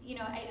 And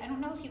I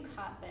don't know if you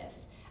caught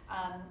this,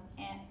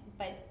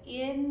 but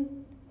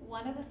in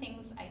one of the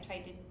things I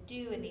tried to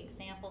do in the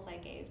examples I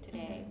gave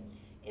today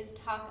is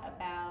talk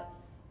about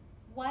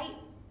white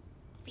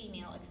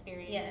female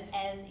experience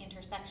as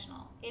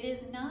intersectional. It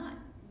is not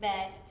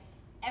that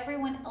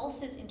everyone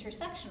else is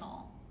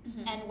intersectional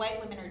and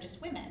white women are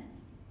just women.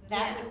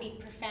 That would be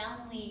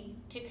profoundly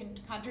to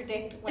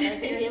contradict what our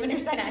theory of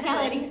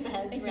intersectionality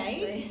says,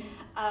 right?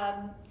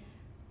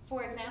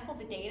 For example,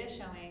 the data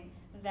showing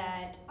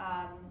that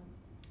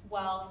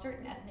while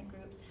certain ethnic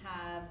groups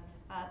have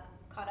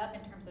caught up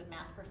in terms of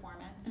math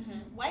performance,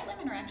 white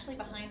women are actually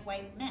behind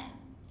white men.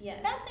 Yes.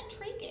 That's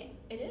intriguing.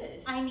 It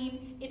is. I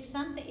mean, it's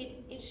something.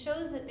 It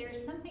shows that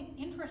there's something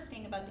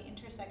interesting about the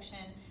intersection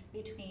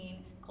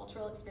between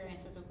cultural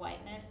experiences of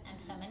whiteness and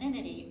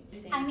femininity.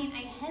 I mean,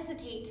 I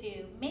hesitate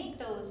to make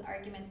those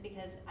arguments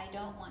because I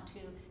don't want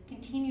to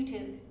continue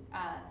to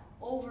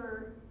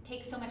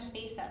take so much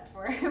space up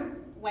for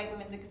white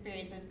women's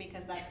experiences,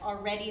 because that's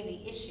already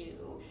the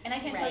issue. And I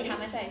can't tell you how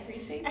much I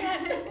appreciate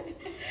that.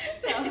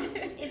 So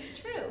it's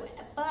true,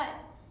 but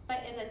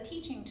as a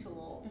teaching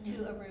tool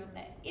to a room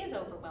that is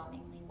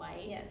overwhelmingly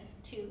white,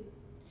 to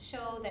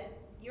show that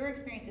your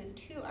experiences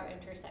too are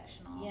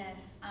intersectional.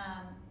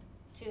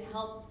 To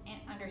help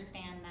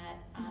understand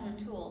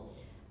that tool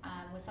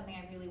was something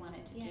I really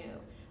wanted to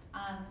do.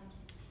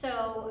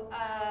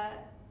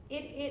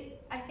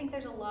 I think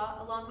there's a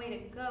long way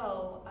to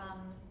go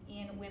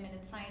in women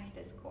in science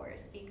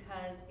discourse,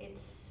 because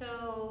it's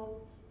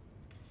so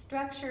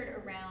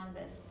structured around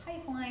this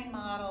pipeline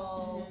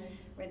model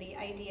where the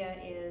idea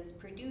is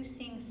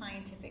producing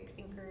scientific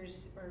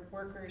thinkers or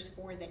workers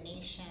for the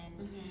nation,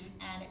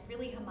 and it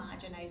really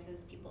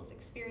homogenizes people's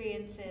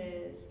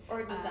experiences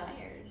or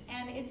desires,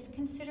 and it's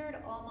considered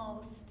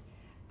almost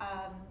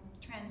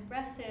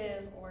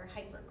transgressive or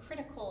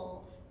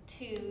hypercritical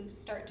to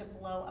start to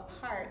blow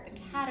apart the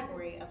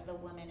category of the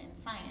woman in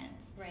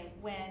science,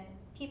 when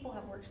people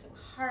have worked so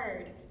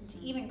hard to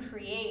even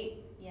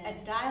create a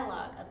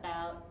dialogue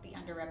about the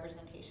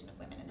underrepresentation of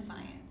women in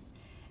science.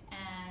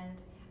 And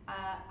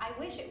I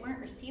wish it weren't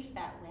received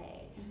that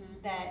way.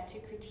 That to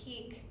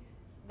critique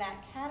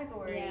that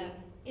category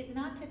is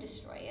not to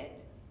destroy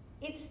it.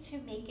 It's to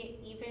make it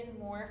even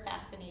more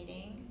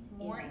fascinating,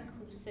 more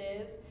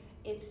inclusive.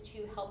 It's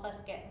to help us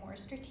get more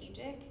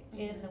strategic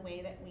in the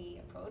way that we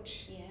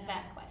approach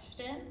that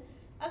question.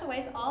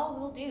 Otherwise, all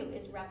we'll do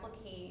is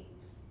replicate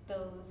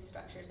those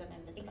structures of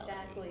invisibility.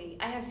 Exactly.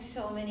 I have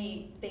so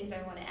many things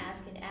I want to ask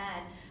and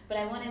add, but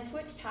I want to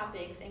switch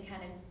topics and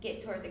kind of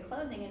get towards the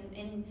closing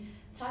and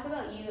talk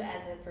about you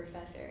as a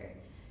professor.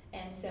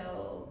 And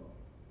so,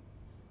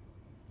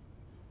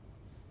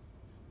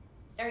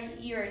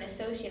 you're an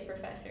associate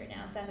professor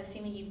now, so I'm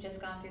assuming you've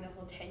just gone through the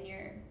whole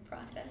tenure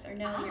process, or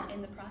no, you're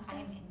in the process?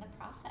 I'm in the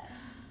process.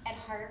 At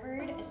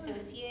Harvard,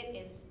 associate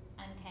is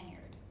untenured.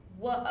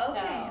 Well, okay,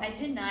 so I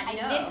did not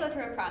know. I did go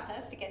through a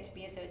process to get to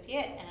be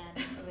associate,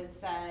 and it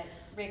was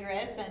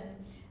rigorous, and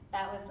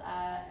that was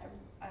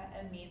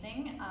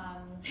amazing.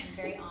 I'm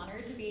very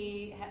honored to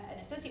be an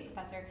associate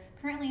professor.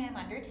 Currently, I'm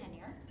under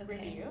tenure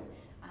review,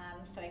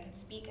 so I can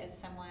speak as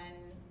someone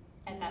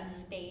at that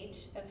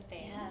stage of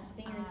things. Yeah,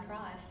 fingers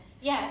crossed.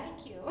 Yeah,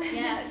 thank you.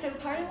 Yeah, so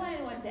part of what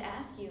I wanted to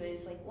ask you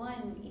is, like,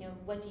 one,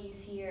 what do you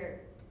see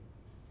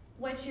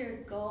what's your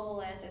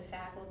goal as a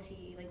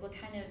faculty? Like, what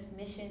kind of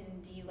mission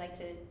do you like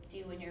to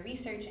do in your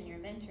research and your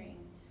mentoring?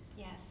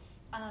 Yes.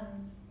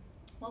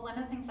 Well, one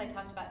of the things I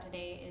talked about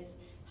today is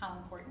how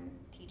important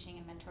teaching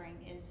and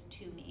mentoring is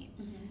to me.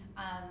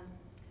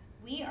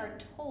 We are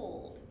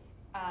told,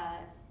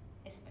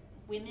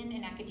 women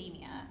in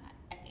academia,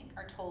 I think,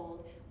 are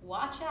told,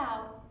 watch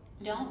out,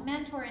 don't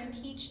mentor and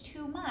teach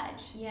too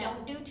much,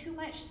 don't do too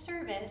much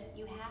service,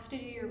 you have to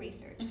do your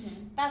research.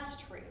 That's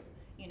true.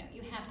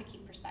 You have to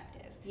keep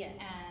perspective. Yes.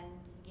 And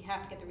you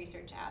have to get the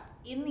research out.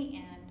 In the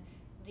end,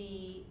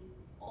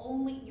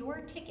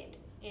 your ticket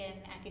in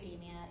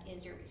academia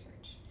is your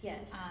research. Yes.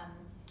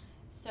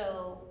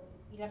 So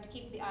you have to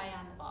keep the eye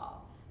on the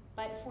ball.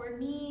 But for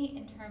me,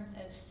 in terms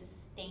of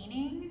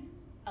sustaining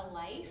a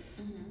life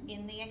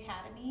in the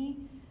academy,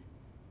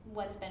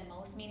 what's been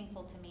most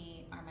meaningful to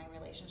me are my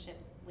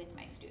relationships with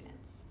my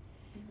students.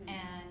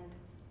 And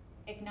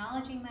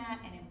acknowledging that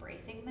and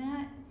embracing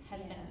that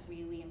has been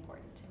really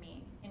important to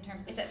me in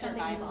terms of survival. Is that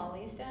something you've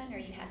always done, or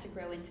you had to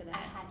grow into that?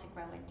 I had to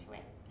grow into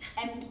it.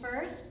 At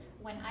first,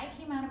 when I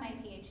came out of my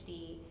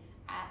PhD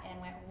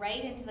and went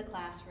right into the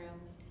classroom,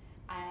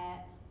 I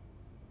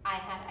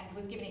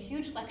was given a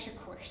huge lecture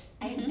course.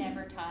 I had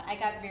never taught. I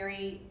got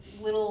very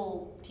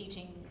little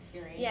teaching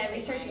experience. Yeah,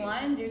 research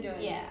ones you're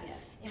doing. Yeah,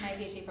 in my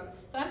PhD program.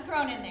 So I'm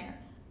thrown in there.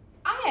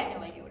 I had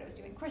no idea what I was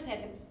doing. Of course, I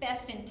had the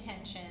best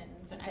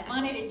intentions, and I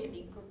wanted it to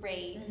be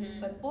great.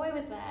 But boy,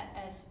 was that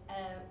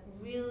a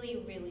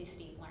really, really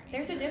steep learning.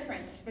 There's a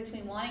difference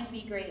between wanting to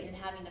be great and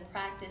having to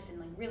practice and,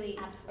 like, really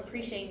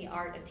appreciating the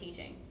art of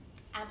teaching.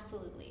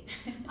 Absolutely.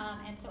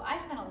 And so I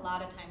spent a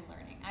lot of time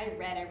learning. I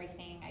read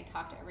everything. I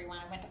talked to everyone.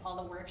 I went to all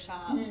the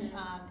workshops.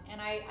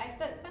 And I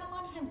spent a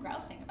lot of time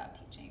grousing about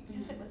teaching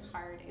because it was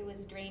hard. It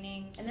was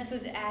draining. And this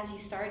was as you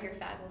started your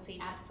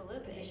faculty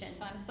position.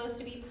 So I'm supposed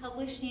to be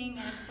publishing,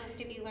 and I'm supposed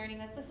to be learning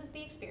this. This is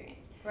the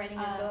experience. Writing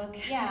a book.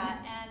 Yeah,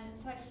 and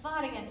so I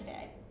fought against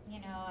it.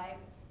 I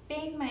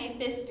banged my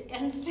fist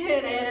against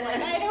it. I was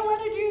like, I don't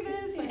want to do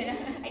this.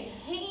 I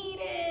hate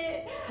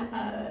it.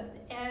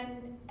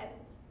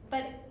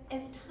 But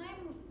as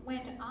time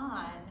went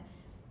on,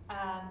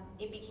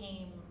 it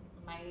became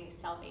my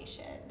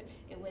salvation.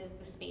 It was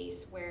the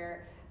space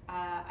where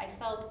I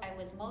felt I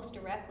was most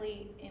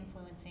directly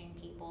influencing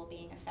people,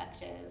 being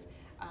effective.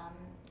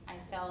 I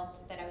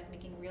felt that I was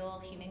making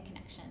real human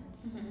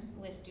connections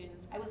with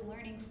students. I was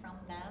learning from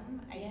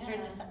them. I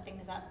started to set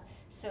things up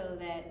so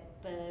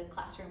that the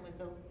classroom was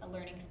a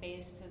learning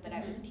space, so that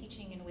I was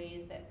teaching in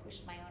ways that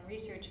pushed my own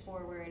research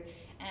forward,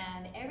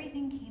 and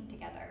everything came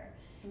together.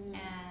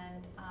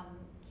 And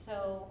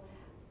so,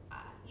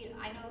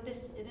 I know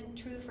this isn't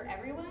true for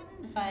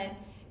everyone, but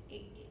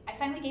I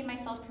finally gave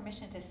myself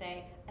permission to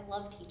say, I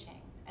love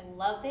teaching. I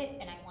love it,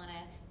 and I want to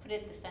put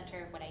it at the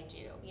center of what I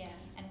do. Yeah.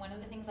 And one of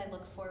the things I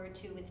look forward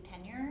to with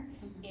tenure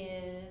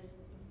is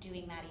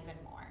doing that even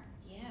more.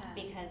 Yeah.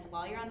 Because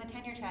while you're on the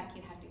tenure track,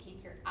 you have to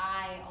keep your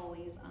eye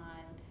always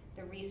on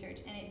the research,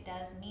 and it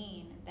does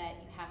mean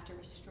that you have to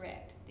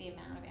restrict the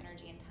amount of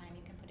energy and time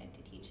you can put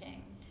into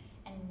teaching.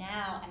 And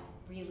now I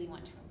really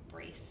want to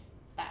embrace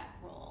that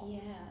role. Yeah.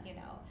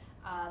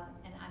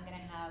 And I'm going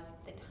to have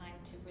the time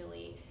to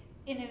really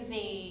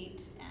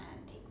innovate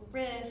and take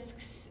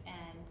risks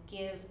and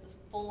give the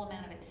full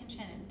amount of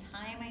attention and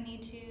time I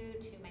need to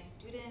my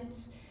students.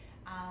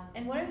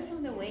 And what are some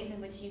of the ways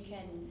in which you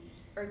can,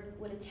 or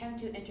would attempt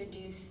to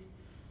introduce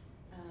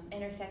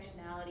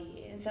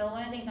intersectionality? And so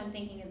one of the things I'm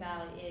thinking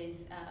about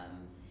is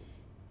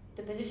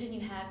the position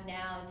you have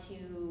now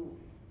to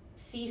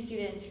see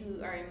students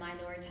who are in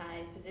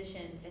minoritized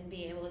positions and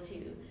be able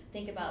to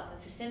think about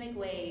the systemic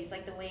ways,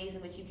 like the ways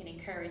in which you can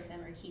encourage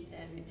them or keep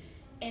them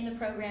in the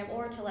program,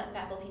 or to let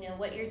faculty know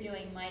what you're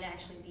doing might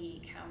actually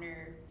be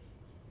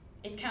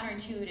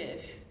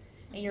counterintuitive,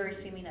 and you're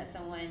assuming that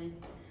someone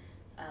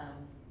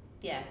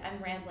Yeah,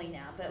 I'm rambling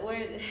now, but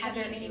are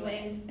there any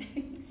ways?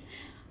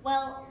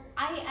 Well,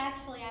 I'm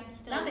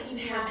still not that you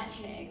have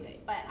to do experimenting,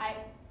 it, but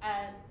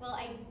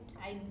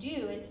I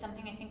do. It's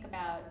something I think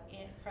about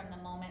from the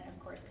moment of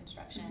course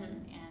construction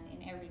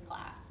and in every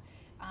class.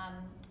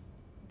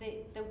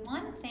 The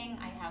one thing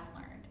I have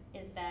learned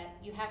is that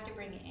you have to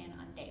bring it in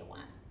on day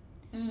one.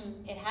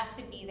 It has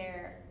to be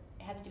there.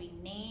 It has to be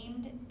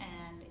named,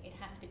 and it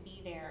has to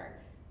be there.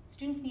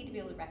 Students need to be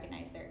able to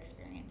recognize their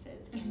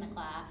experiences in the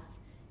class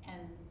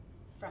and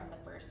from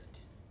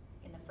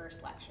in the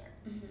first lecture.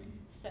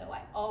 So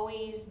I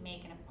always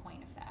make a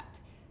point of that.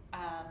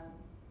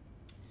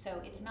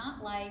 So it's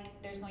not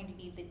like there's going to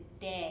be the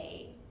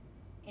day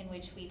in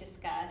which we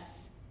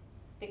discuss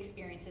the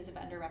experiences of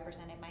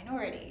underrepresented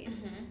minorities,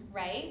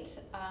 right?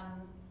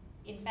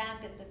 In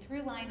fact, it's a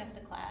through line of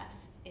the class.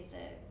 It's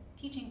a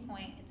teaching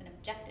point. It's an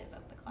objective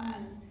of the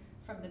class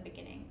from the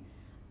beginning.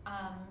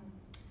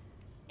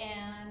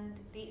 And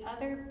the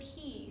other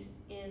piece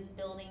is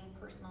building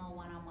personal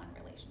one-on-one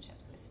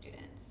relationships with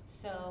students.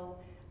 So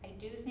I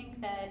do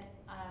think that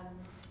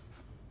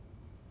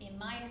in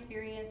my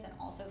experience and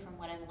also from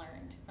what I've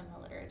learned from the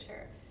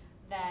literature,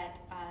 that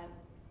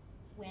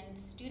when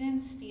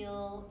students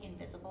feel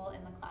invisible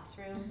in the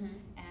classroom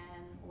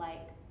and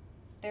like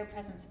their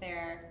presence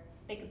there,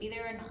 they could be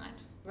there or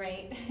not,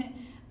 right?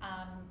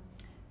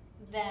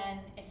 Then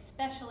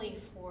especially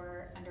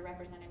for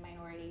underrepresented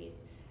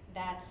minorities,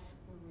 that's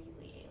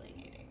really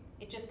alienating.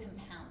 It just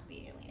compounds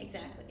the alienation.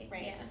 Exactly.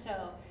 Right. Yeah.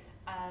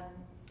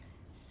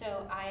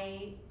 So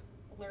I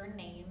learn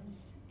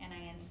names and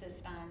I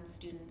insist on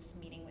students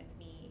meeting with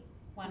me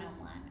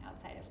one-on-one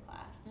outside of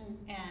class.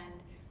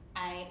 And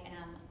I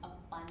am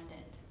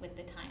abundant with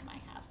the time I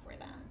have for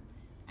them.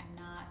 I'm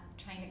not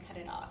trying to cut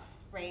it off,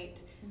 right?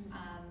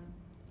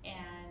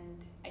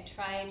 And I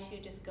try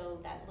to just go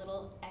that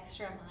little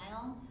extra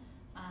mile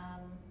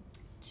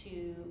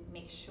to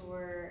make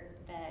sure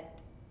that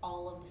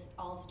all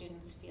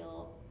students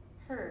feel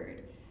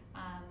heard.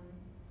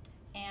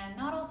 And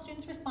not all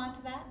students respond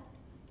to that,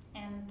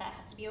 and that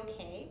has to be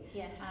okay.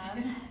 Yes.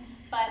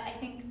 But I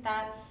think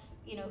that's,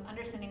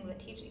 understanding that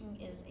teaching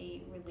is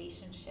a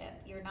relationship.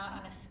 You're not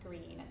on a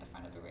screen at the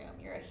front of the room.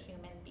 You're a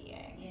human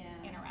being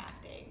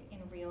interacting in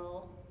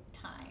real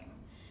time.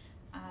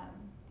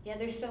 Yeah,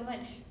 there's so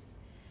much.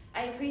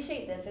 I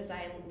appreciate this as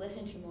I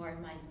listen to more of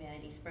my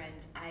humanities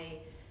friends. I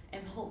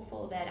am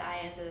hopeful that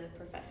I, as a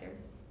professor,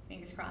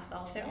 fingers crossed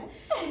also,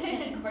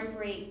 can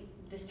incorporate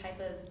this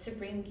to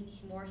bring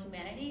more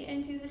humanity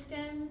into the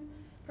STEM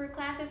per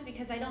classes,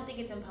 because I don't think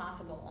it's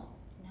impossible.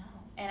 No.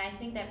 And I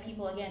think that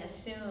people, again,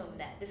 assume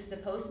that this is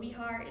supposed to be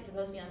hard, it's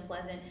supposed to be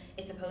unpleasant,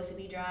 it's supposed to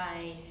be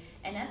dry,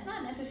 and that's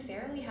not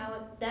necessarily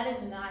that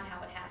is not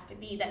how it has to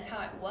be. That's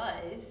how it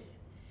was.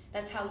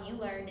 That's how you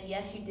learned, and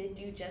yes, you did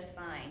do just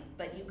fine,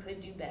 but you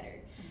could do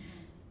better.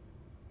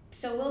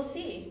 So we'll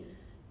see.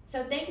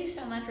 So thank you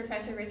so much,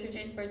 Professor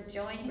Richardson, for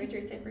joining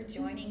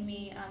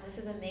me. This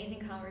is an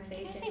amazing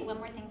conversation. Can I say one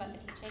more thing about the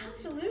teaching?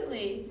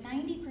 Absolutely.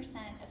 90%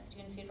 of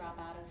students who drop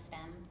out of STEM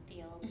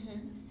fields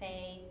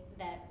say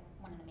that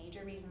one of the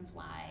major reasons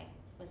why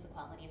was the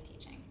quality of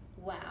teaching.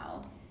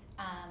 Wow.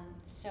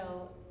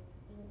 So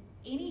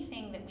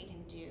anything that we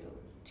can do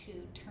to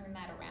turn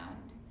that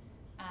around,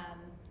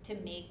 to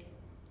make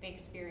the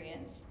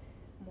experience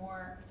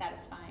more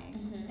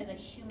satisfying as a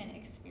human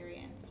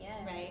experience,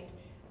 right?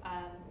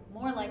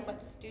 More like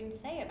what students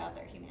say about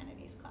their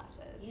humanities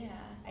classes. Yeah.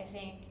 I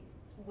think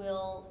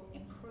will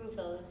improve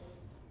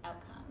those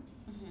outcomes.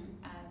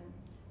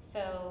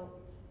 So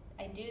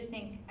I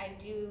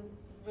do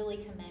really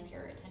commend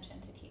your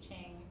attention to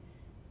teaching.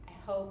 I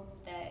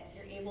hope that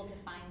you're able to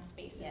find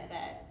spaces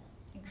that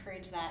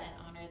encourage that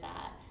and honor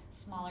that.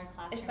 Smaller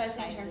classroom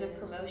especially sizes, in terms of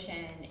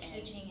promotion,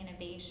 teaching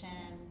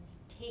innovation,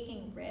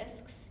 taking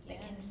risks that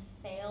can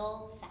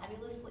fail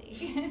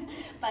fabulously.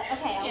 But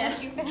okay, I'll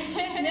let you finish.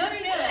 No,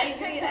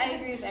 I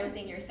agree with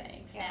everything you're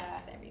saying.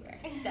 Snaps everywhere.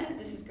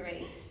 This is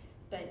great.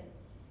 But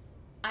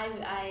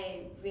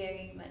I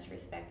very much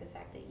respect the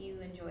fact that you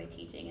enjoy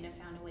teaching and have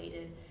found a way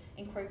to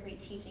incorporate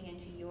teaching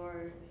into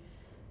your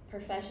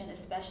profession,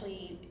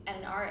 especially at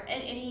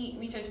any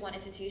Research One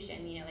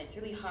institution. It's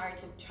really hard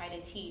to try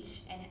to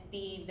teach and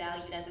be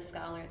valued as a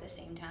scholar at the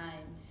same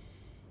time.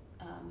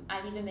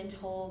 I've even been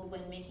told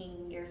when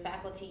making your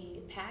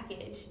faculty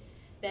package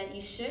that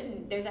you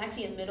shouldn't, there's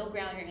actually a middle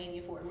ground you're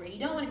aiming for, where you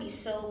don't want to be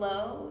so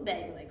low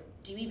that you're like,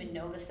 do you even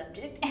know the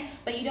subject?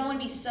 But you don't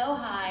want to be so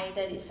high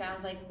that it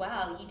sounds like,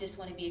 wow, you just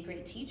want to be a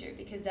great teacher,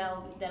 because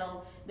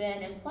that'll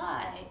then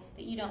imply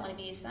that you don't want to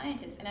be a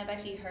scientist. And I've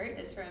actually heard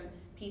this from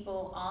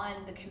people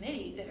on the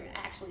committees that are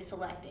actually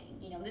selecting.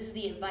 This is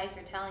the advice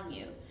they're telling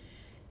you.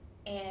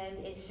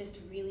 And it's just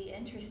really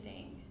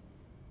interesting.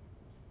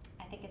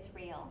 I think it's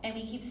real. And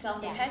we keep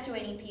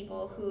self-perpetuating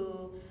people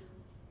who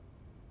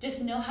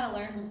just know how to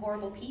learn from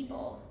horrible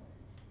people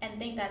and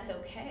think that's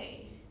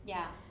okay.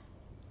 Yeah.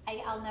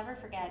 I'll never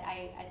forget,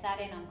 I sat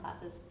in on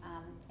classes.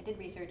 I did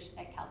research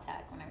at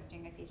Caltech when I was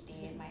doing my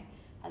PhD, and my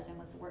husband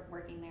was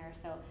working there.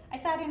 So I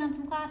sat in on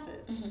some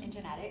classes in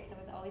genetics. I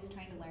was always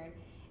trying to learn.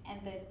 And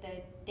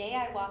the day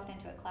I walked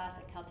into a class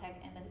at Caltech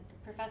and the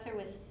professor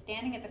was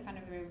standing at the front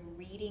of the room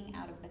reading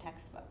out of the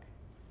textbook.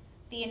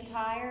 The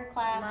entire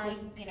class My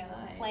was,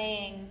 God.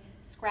 playing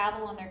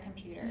Scrabble on their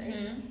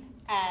computers,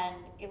 and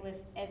it was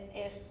as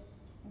if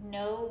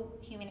no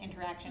human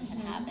interaction had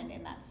happened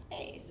in that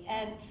space.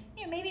 Yeah.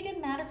 And maybe it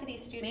didn't matter for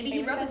these students. Maybe they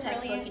he were wrote so the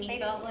textbook brilliant. and he They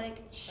felt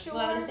like, sure, that's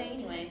what I would say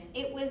anyway.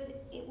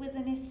 It was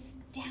an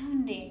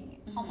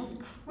astounding, almost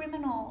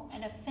criminal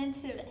and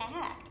offensive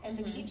act as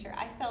a teacher.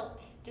 I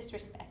felt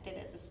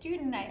disrespected as a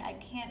student. I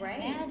can't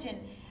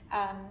imagine.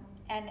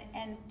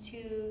 And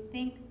to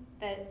think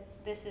that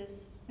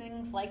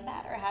things like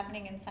that are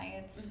happening in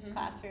science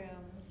classrooms.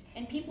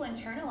 And people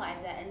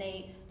internalize that, and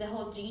the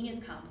whole genius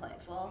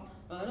complex. Well,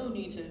 I don't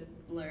need to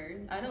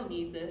learn. I don't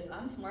need this.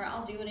 I'm smart.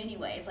 I'll do it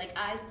anyway. It's like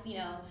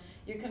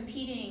you're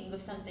competing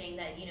with something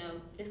that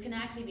this can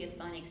actually be a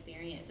fun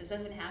experience. This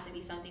doesn't have to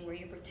be something where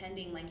you're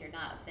pretending like you're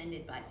not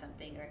offended by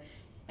something, or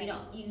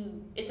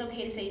it's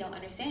okay to say you don't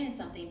understand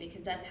something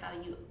because that's how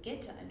you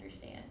get to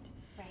understand.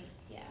 Right.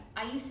 Yeah.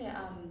 I used to.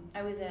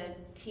 I was a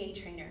TA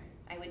trainer.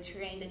 I would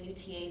train the new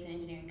TAs in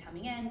engineering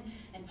coming in,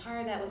 and part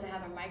of that was to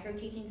have a micro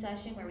teaching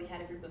session where we had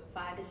a group of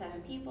 5 to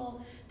 7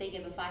 people. They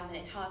give a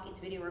 5-minute talk,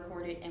 it's video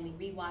recorded, and we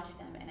rewatch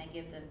them and I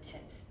give them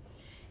tips.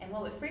 And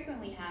what would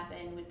frequently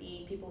happen would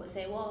be people would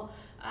say, well,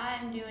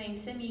 I'm doing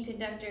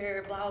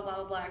semiconductor, blah, blah,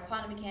 blah, blah, or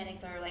quantum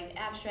mechanics, or like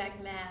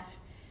abstract math.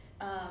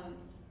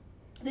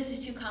 This is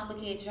too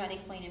complicated to try to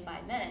explain in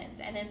 5 minutes.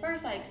 And then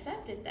first I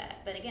accepted that,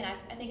 but again,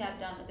 I think I've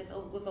done this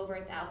with over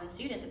 1,000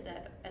 students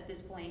at this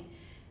point,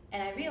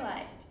 and I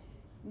realized,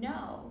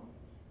 no,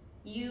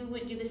 you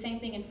would do the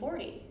same thing in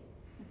 40,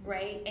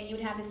 right? And you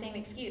would have the same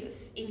excuse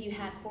if you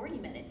had 40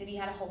 minutes, if you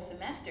had a whole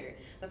semester.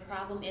 The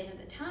problem isn't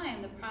the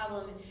time. The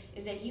problem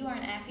is that you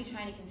aren't actually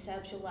trying to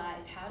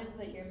conceptualize how to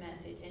put your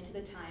message into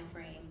the time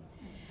frame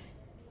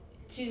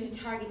to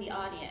target the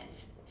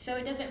audience. So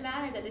it doesn't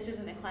matter that this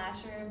isn't a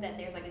classroom, that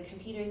there's like a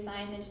computer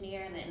science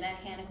engineer and the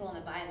mechanical and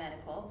the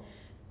biomedical.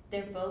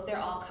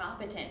 They're all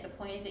competent. The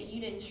point is that you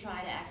didn't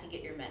try to actually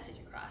get your message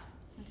across.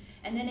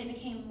 And then it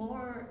became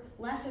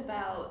less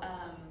about,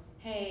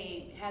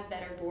 hey, have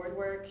better board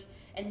work,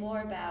 and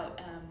more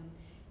about,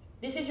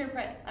 this is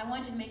I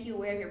want to make you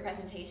aware of your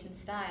presentation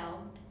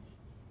style.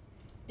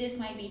 This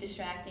might be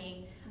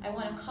distracting. I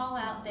want to call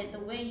out that the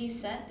way you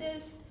said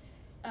this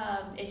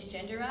is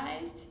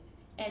genderized.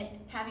 And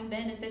having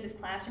been in a physics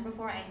classroom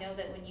before, I know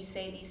that when you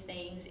say these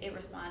things, it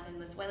responds in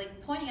this way.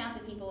 Like pointing out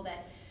to people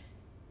that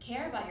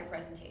care about your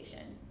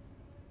presentation,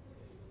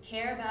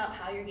 care about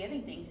how you're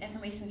giving things.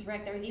 Information's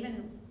correct. There was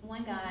even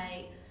one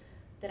guy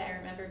that I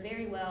remember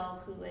very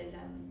well who was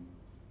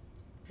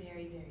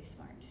very, very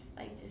smart,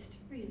 like just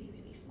really,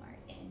 really smart.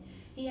 And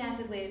he has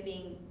his way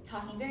of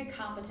talking very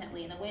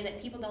competently in a way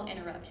that people don't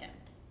interrupt him.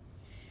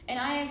 And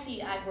I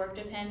worked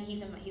with him.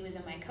 He was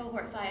in my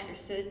cohort, so I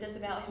understood this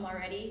about him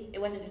already. It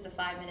wasn't just the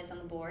 5 minutes on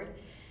the board.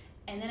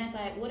 And then I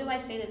thought, what do I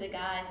say to the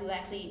guy who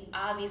actually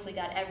obviously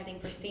got everything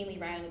pristinely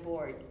right on the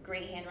board?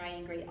 Great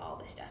handwriting, great all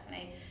this stuff. And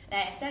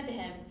I said to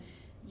him,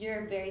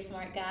 you're a very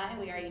smart guy.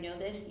 We already know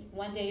this.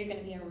 One day you're going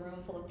to be in a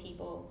room full of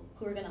people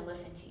who are going to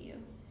listen to you.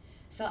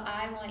 So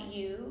I want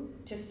you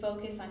to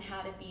focus on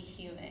how to be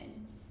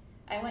human.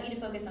 I want you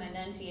to focus on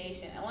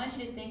enunciation. I want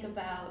you to think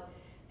about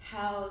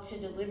how to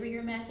deliver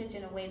your message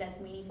in a way that's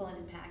meaningful and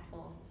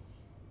impactful.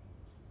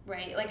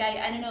 Right? Like,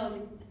 I don't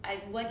know,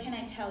 what can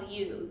I tell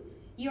you?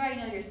 You already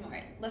know you're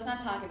smart. Let's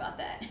not talk about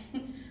that.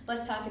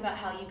 Let's talk about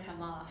how you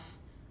come off.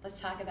 Let's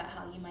talk about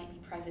how you might be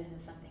president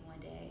of something one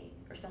day,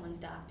 or someone's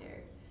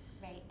doctor.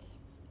 Right.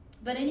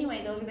 But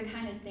anyway, those are the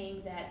kind of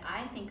things that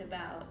I think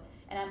about,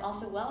 and I'm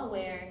also well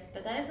aware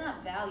that that is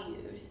not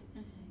valued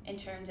in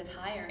terms of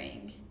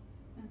hiring.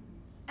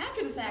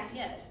 After the fact,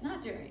 yes,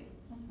 not during.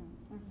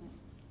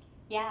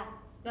 Yeah.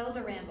 That was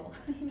a ramble.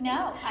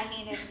 No, I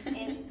mean,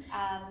 it's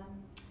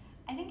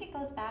I think it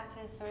goes back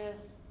to sort of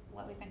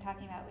what we've been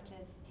talking about, which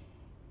is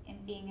in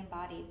being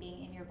embodied,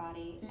 being in your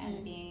body,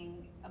 and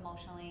being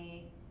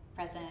emotionally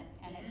present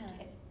and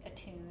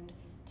attuned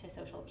to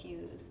social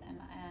cues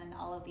and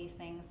all of these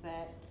things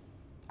that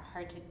are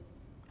hard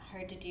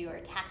to do or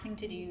taxing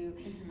to do,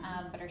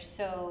 but are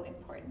so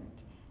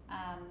important.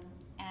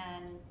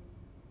 And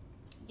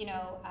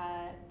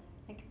I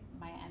think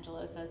Maya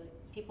Angelou says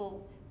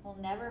people will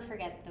never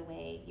forget the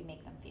way you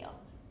make them feel.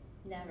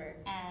 Never.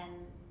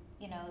 And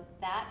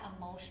that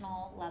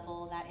emotional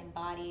level, that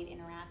embodied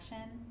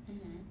interaction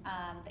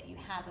that you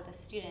have with a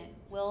student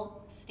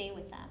will stay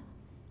with them.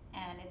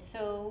 And it's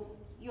so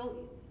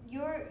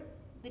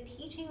the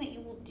teaching that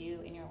you will do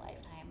in your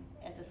lifetime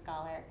as a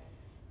scholar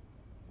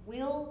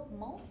will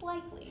most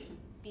likely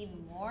be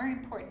more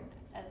important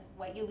at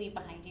what you leave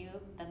behind you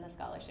than the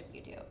scholarship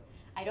you do.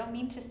 I don't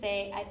mean to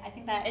say, I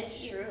think that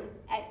it's true.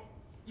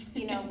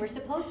 We're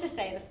supposed to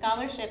say the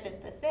scholarship is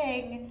the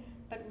thing,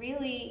 but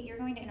really you're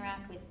going to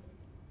interact with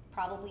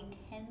probably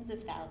tens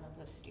of thousands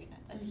of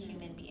students, of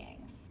human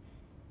beings.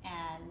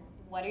 And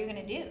what are you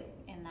going to do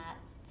in that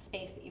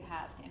space that you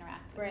have to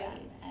interact with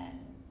them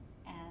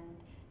and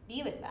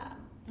be with them?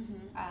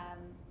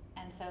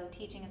 And And so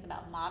teaching is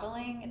about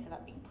modeling, it's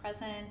about being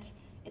present,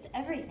 it's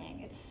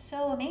everything. It's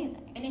so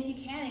amazing. And if you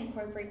can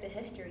incorporate the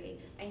history,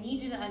 I need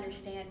you to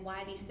understand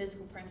why these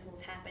physical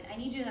principles happen. I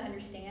need you to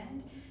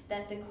understand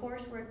that the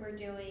coursework we're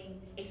doing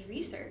is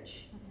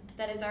research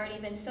that has already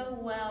been so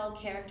well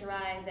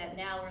characterized that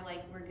now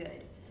we're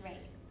good.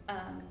 Right.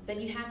 But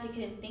you have to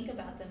think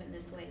about them in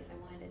this way. So I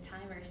wanted a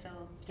timer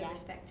to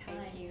respect time.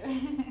 Thank you.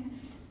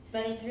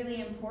 But it's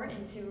really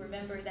important to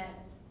remember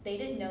that they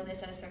didn't know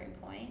this at a certain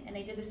point, and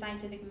they did the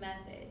scientific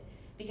method.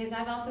 Because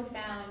I've also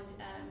found,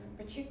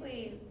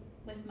 particularly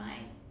with my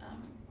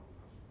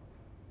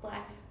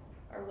black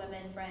or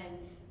women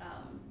friends,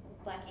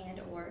 black and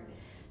or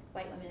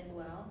white women as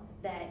well,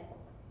 that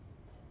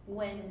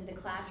when the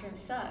classroom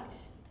sucked,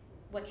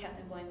 what kept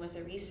them going was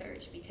the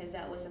research, because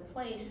that was a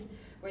place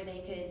where they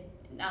could,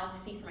 and I'll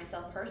speak for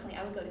myself personally,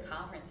 I would go to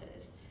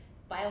conferences,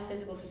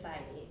 Biophysical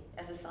Society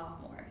as a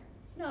sophomore.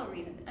 No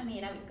reason. I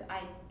mean,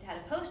 I had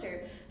a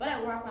poster, but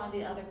I walked around to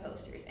the other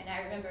posters, and I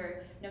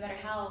remember no matter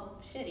how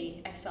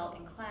shitty I felt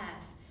in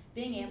class,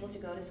 being able to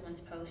go to someone's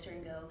poster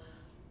and go,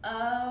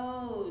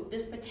 oh,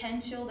 this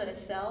potential that a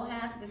cell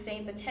has, the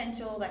same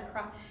potential that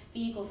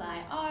V equals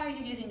IR,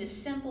 you're using this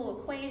simple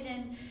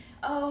equation.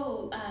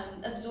 Oh,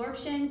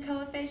 absorption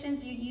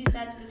coefficients, you use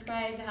that to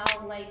describe how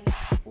light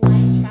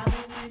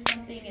travels through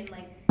something, and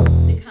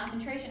the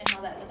concentration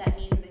and what that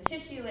means for the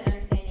tissue, and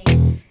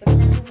understanding the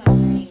principles I'm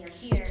learning are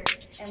here.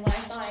 And what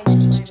I thought I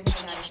didn't learn because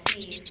I got a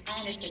C, I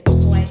understood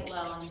quite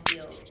well on the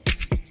field.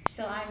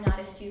 So I'm not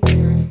as stupid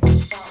or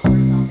thought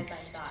worse off as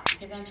I thought,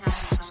 because I'm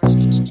having a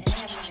conversation and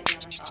they have no idea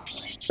I'm a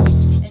sophomore.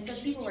 And so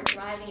people were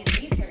thriving in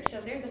research, so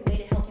there's a way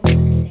to help them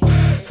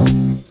understand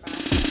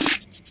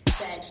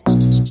that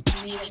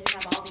made us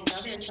have all these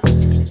other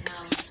assumptions, and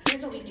how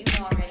here's what we do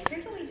know already,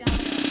 here's what we don't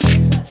know,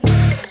 here's what people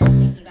are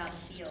thinking about the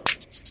field.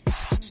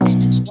 And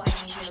this is why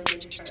we know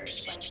this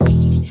first. We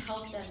can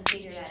help them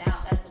figure that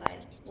out. That's what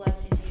I'd love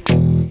to do.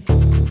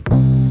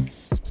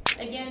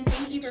 Again,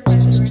 thank you,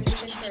 Professor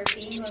Richardson, for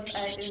being with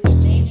us. It was an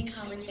amazing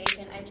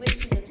conversation. I wish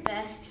you the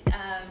best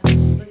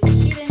with your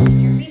students and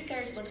your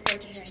research. Look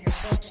forward to hearing your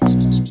book.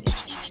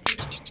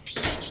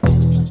 I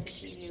would love to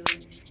see you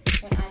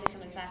when I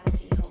become a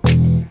faculty, hopefully.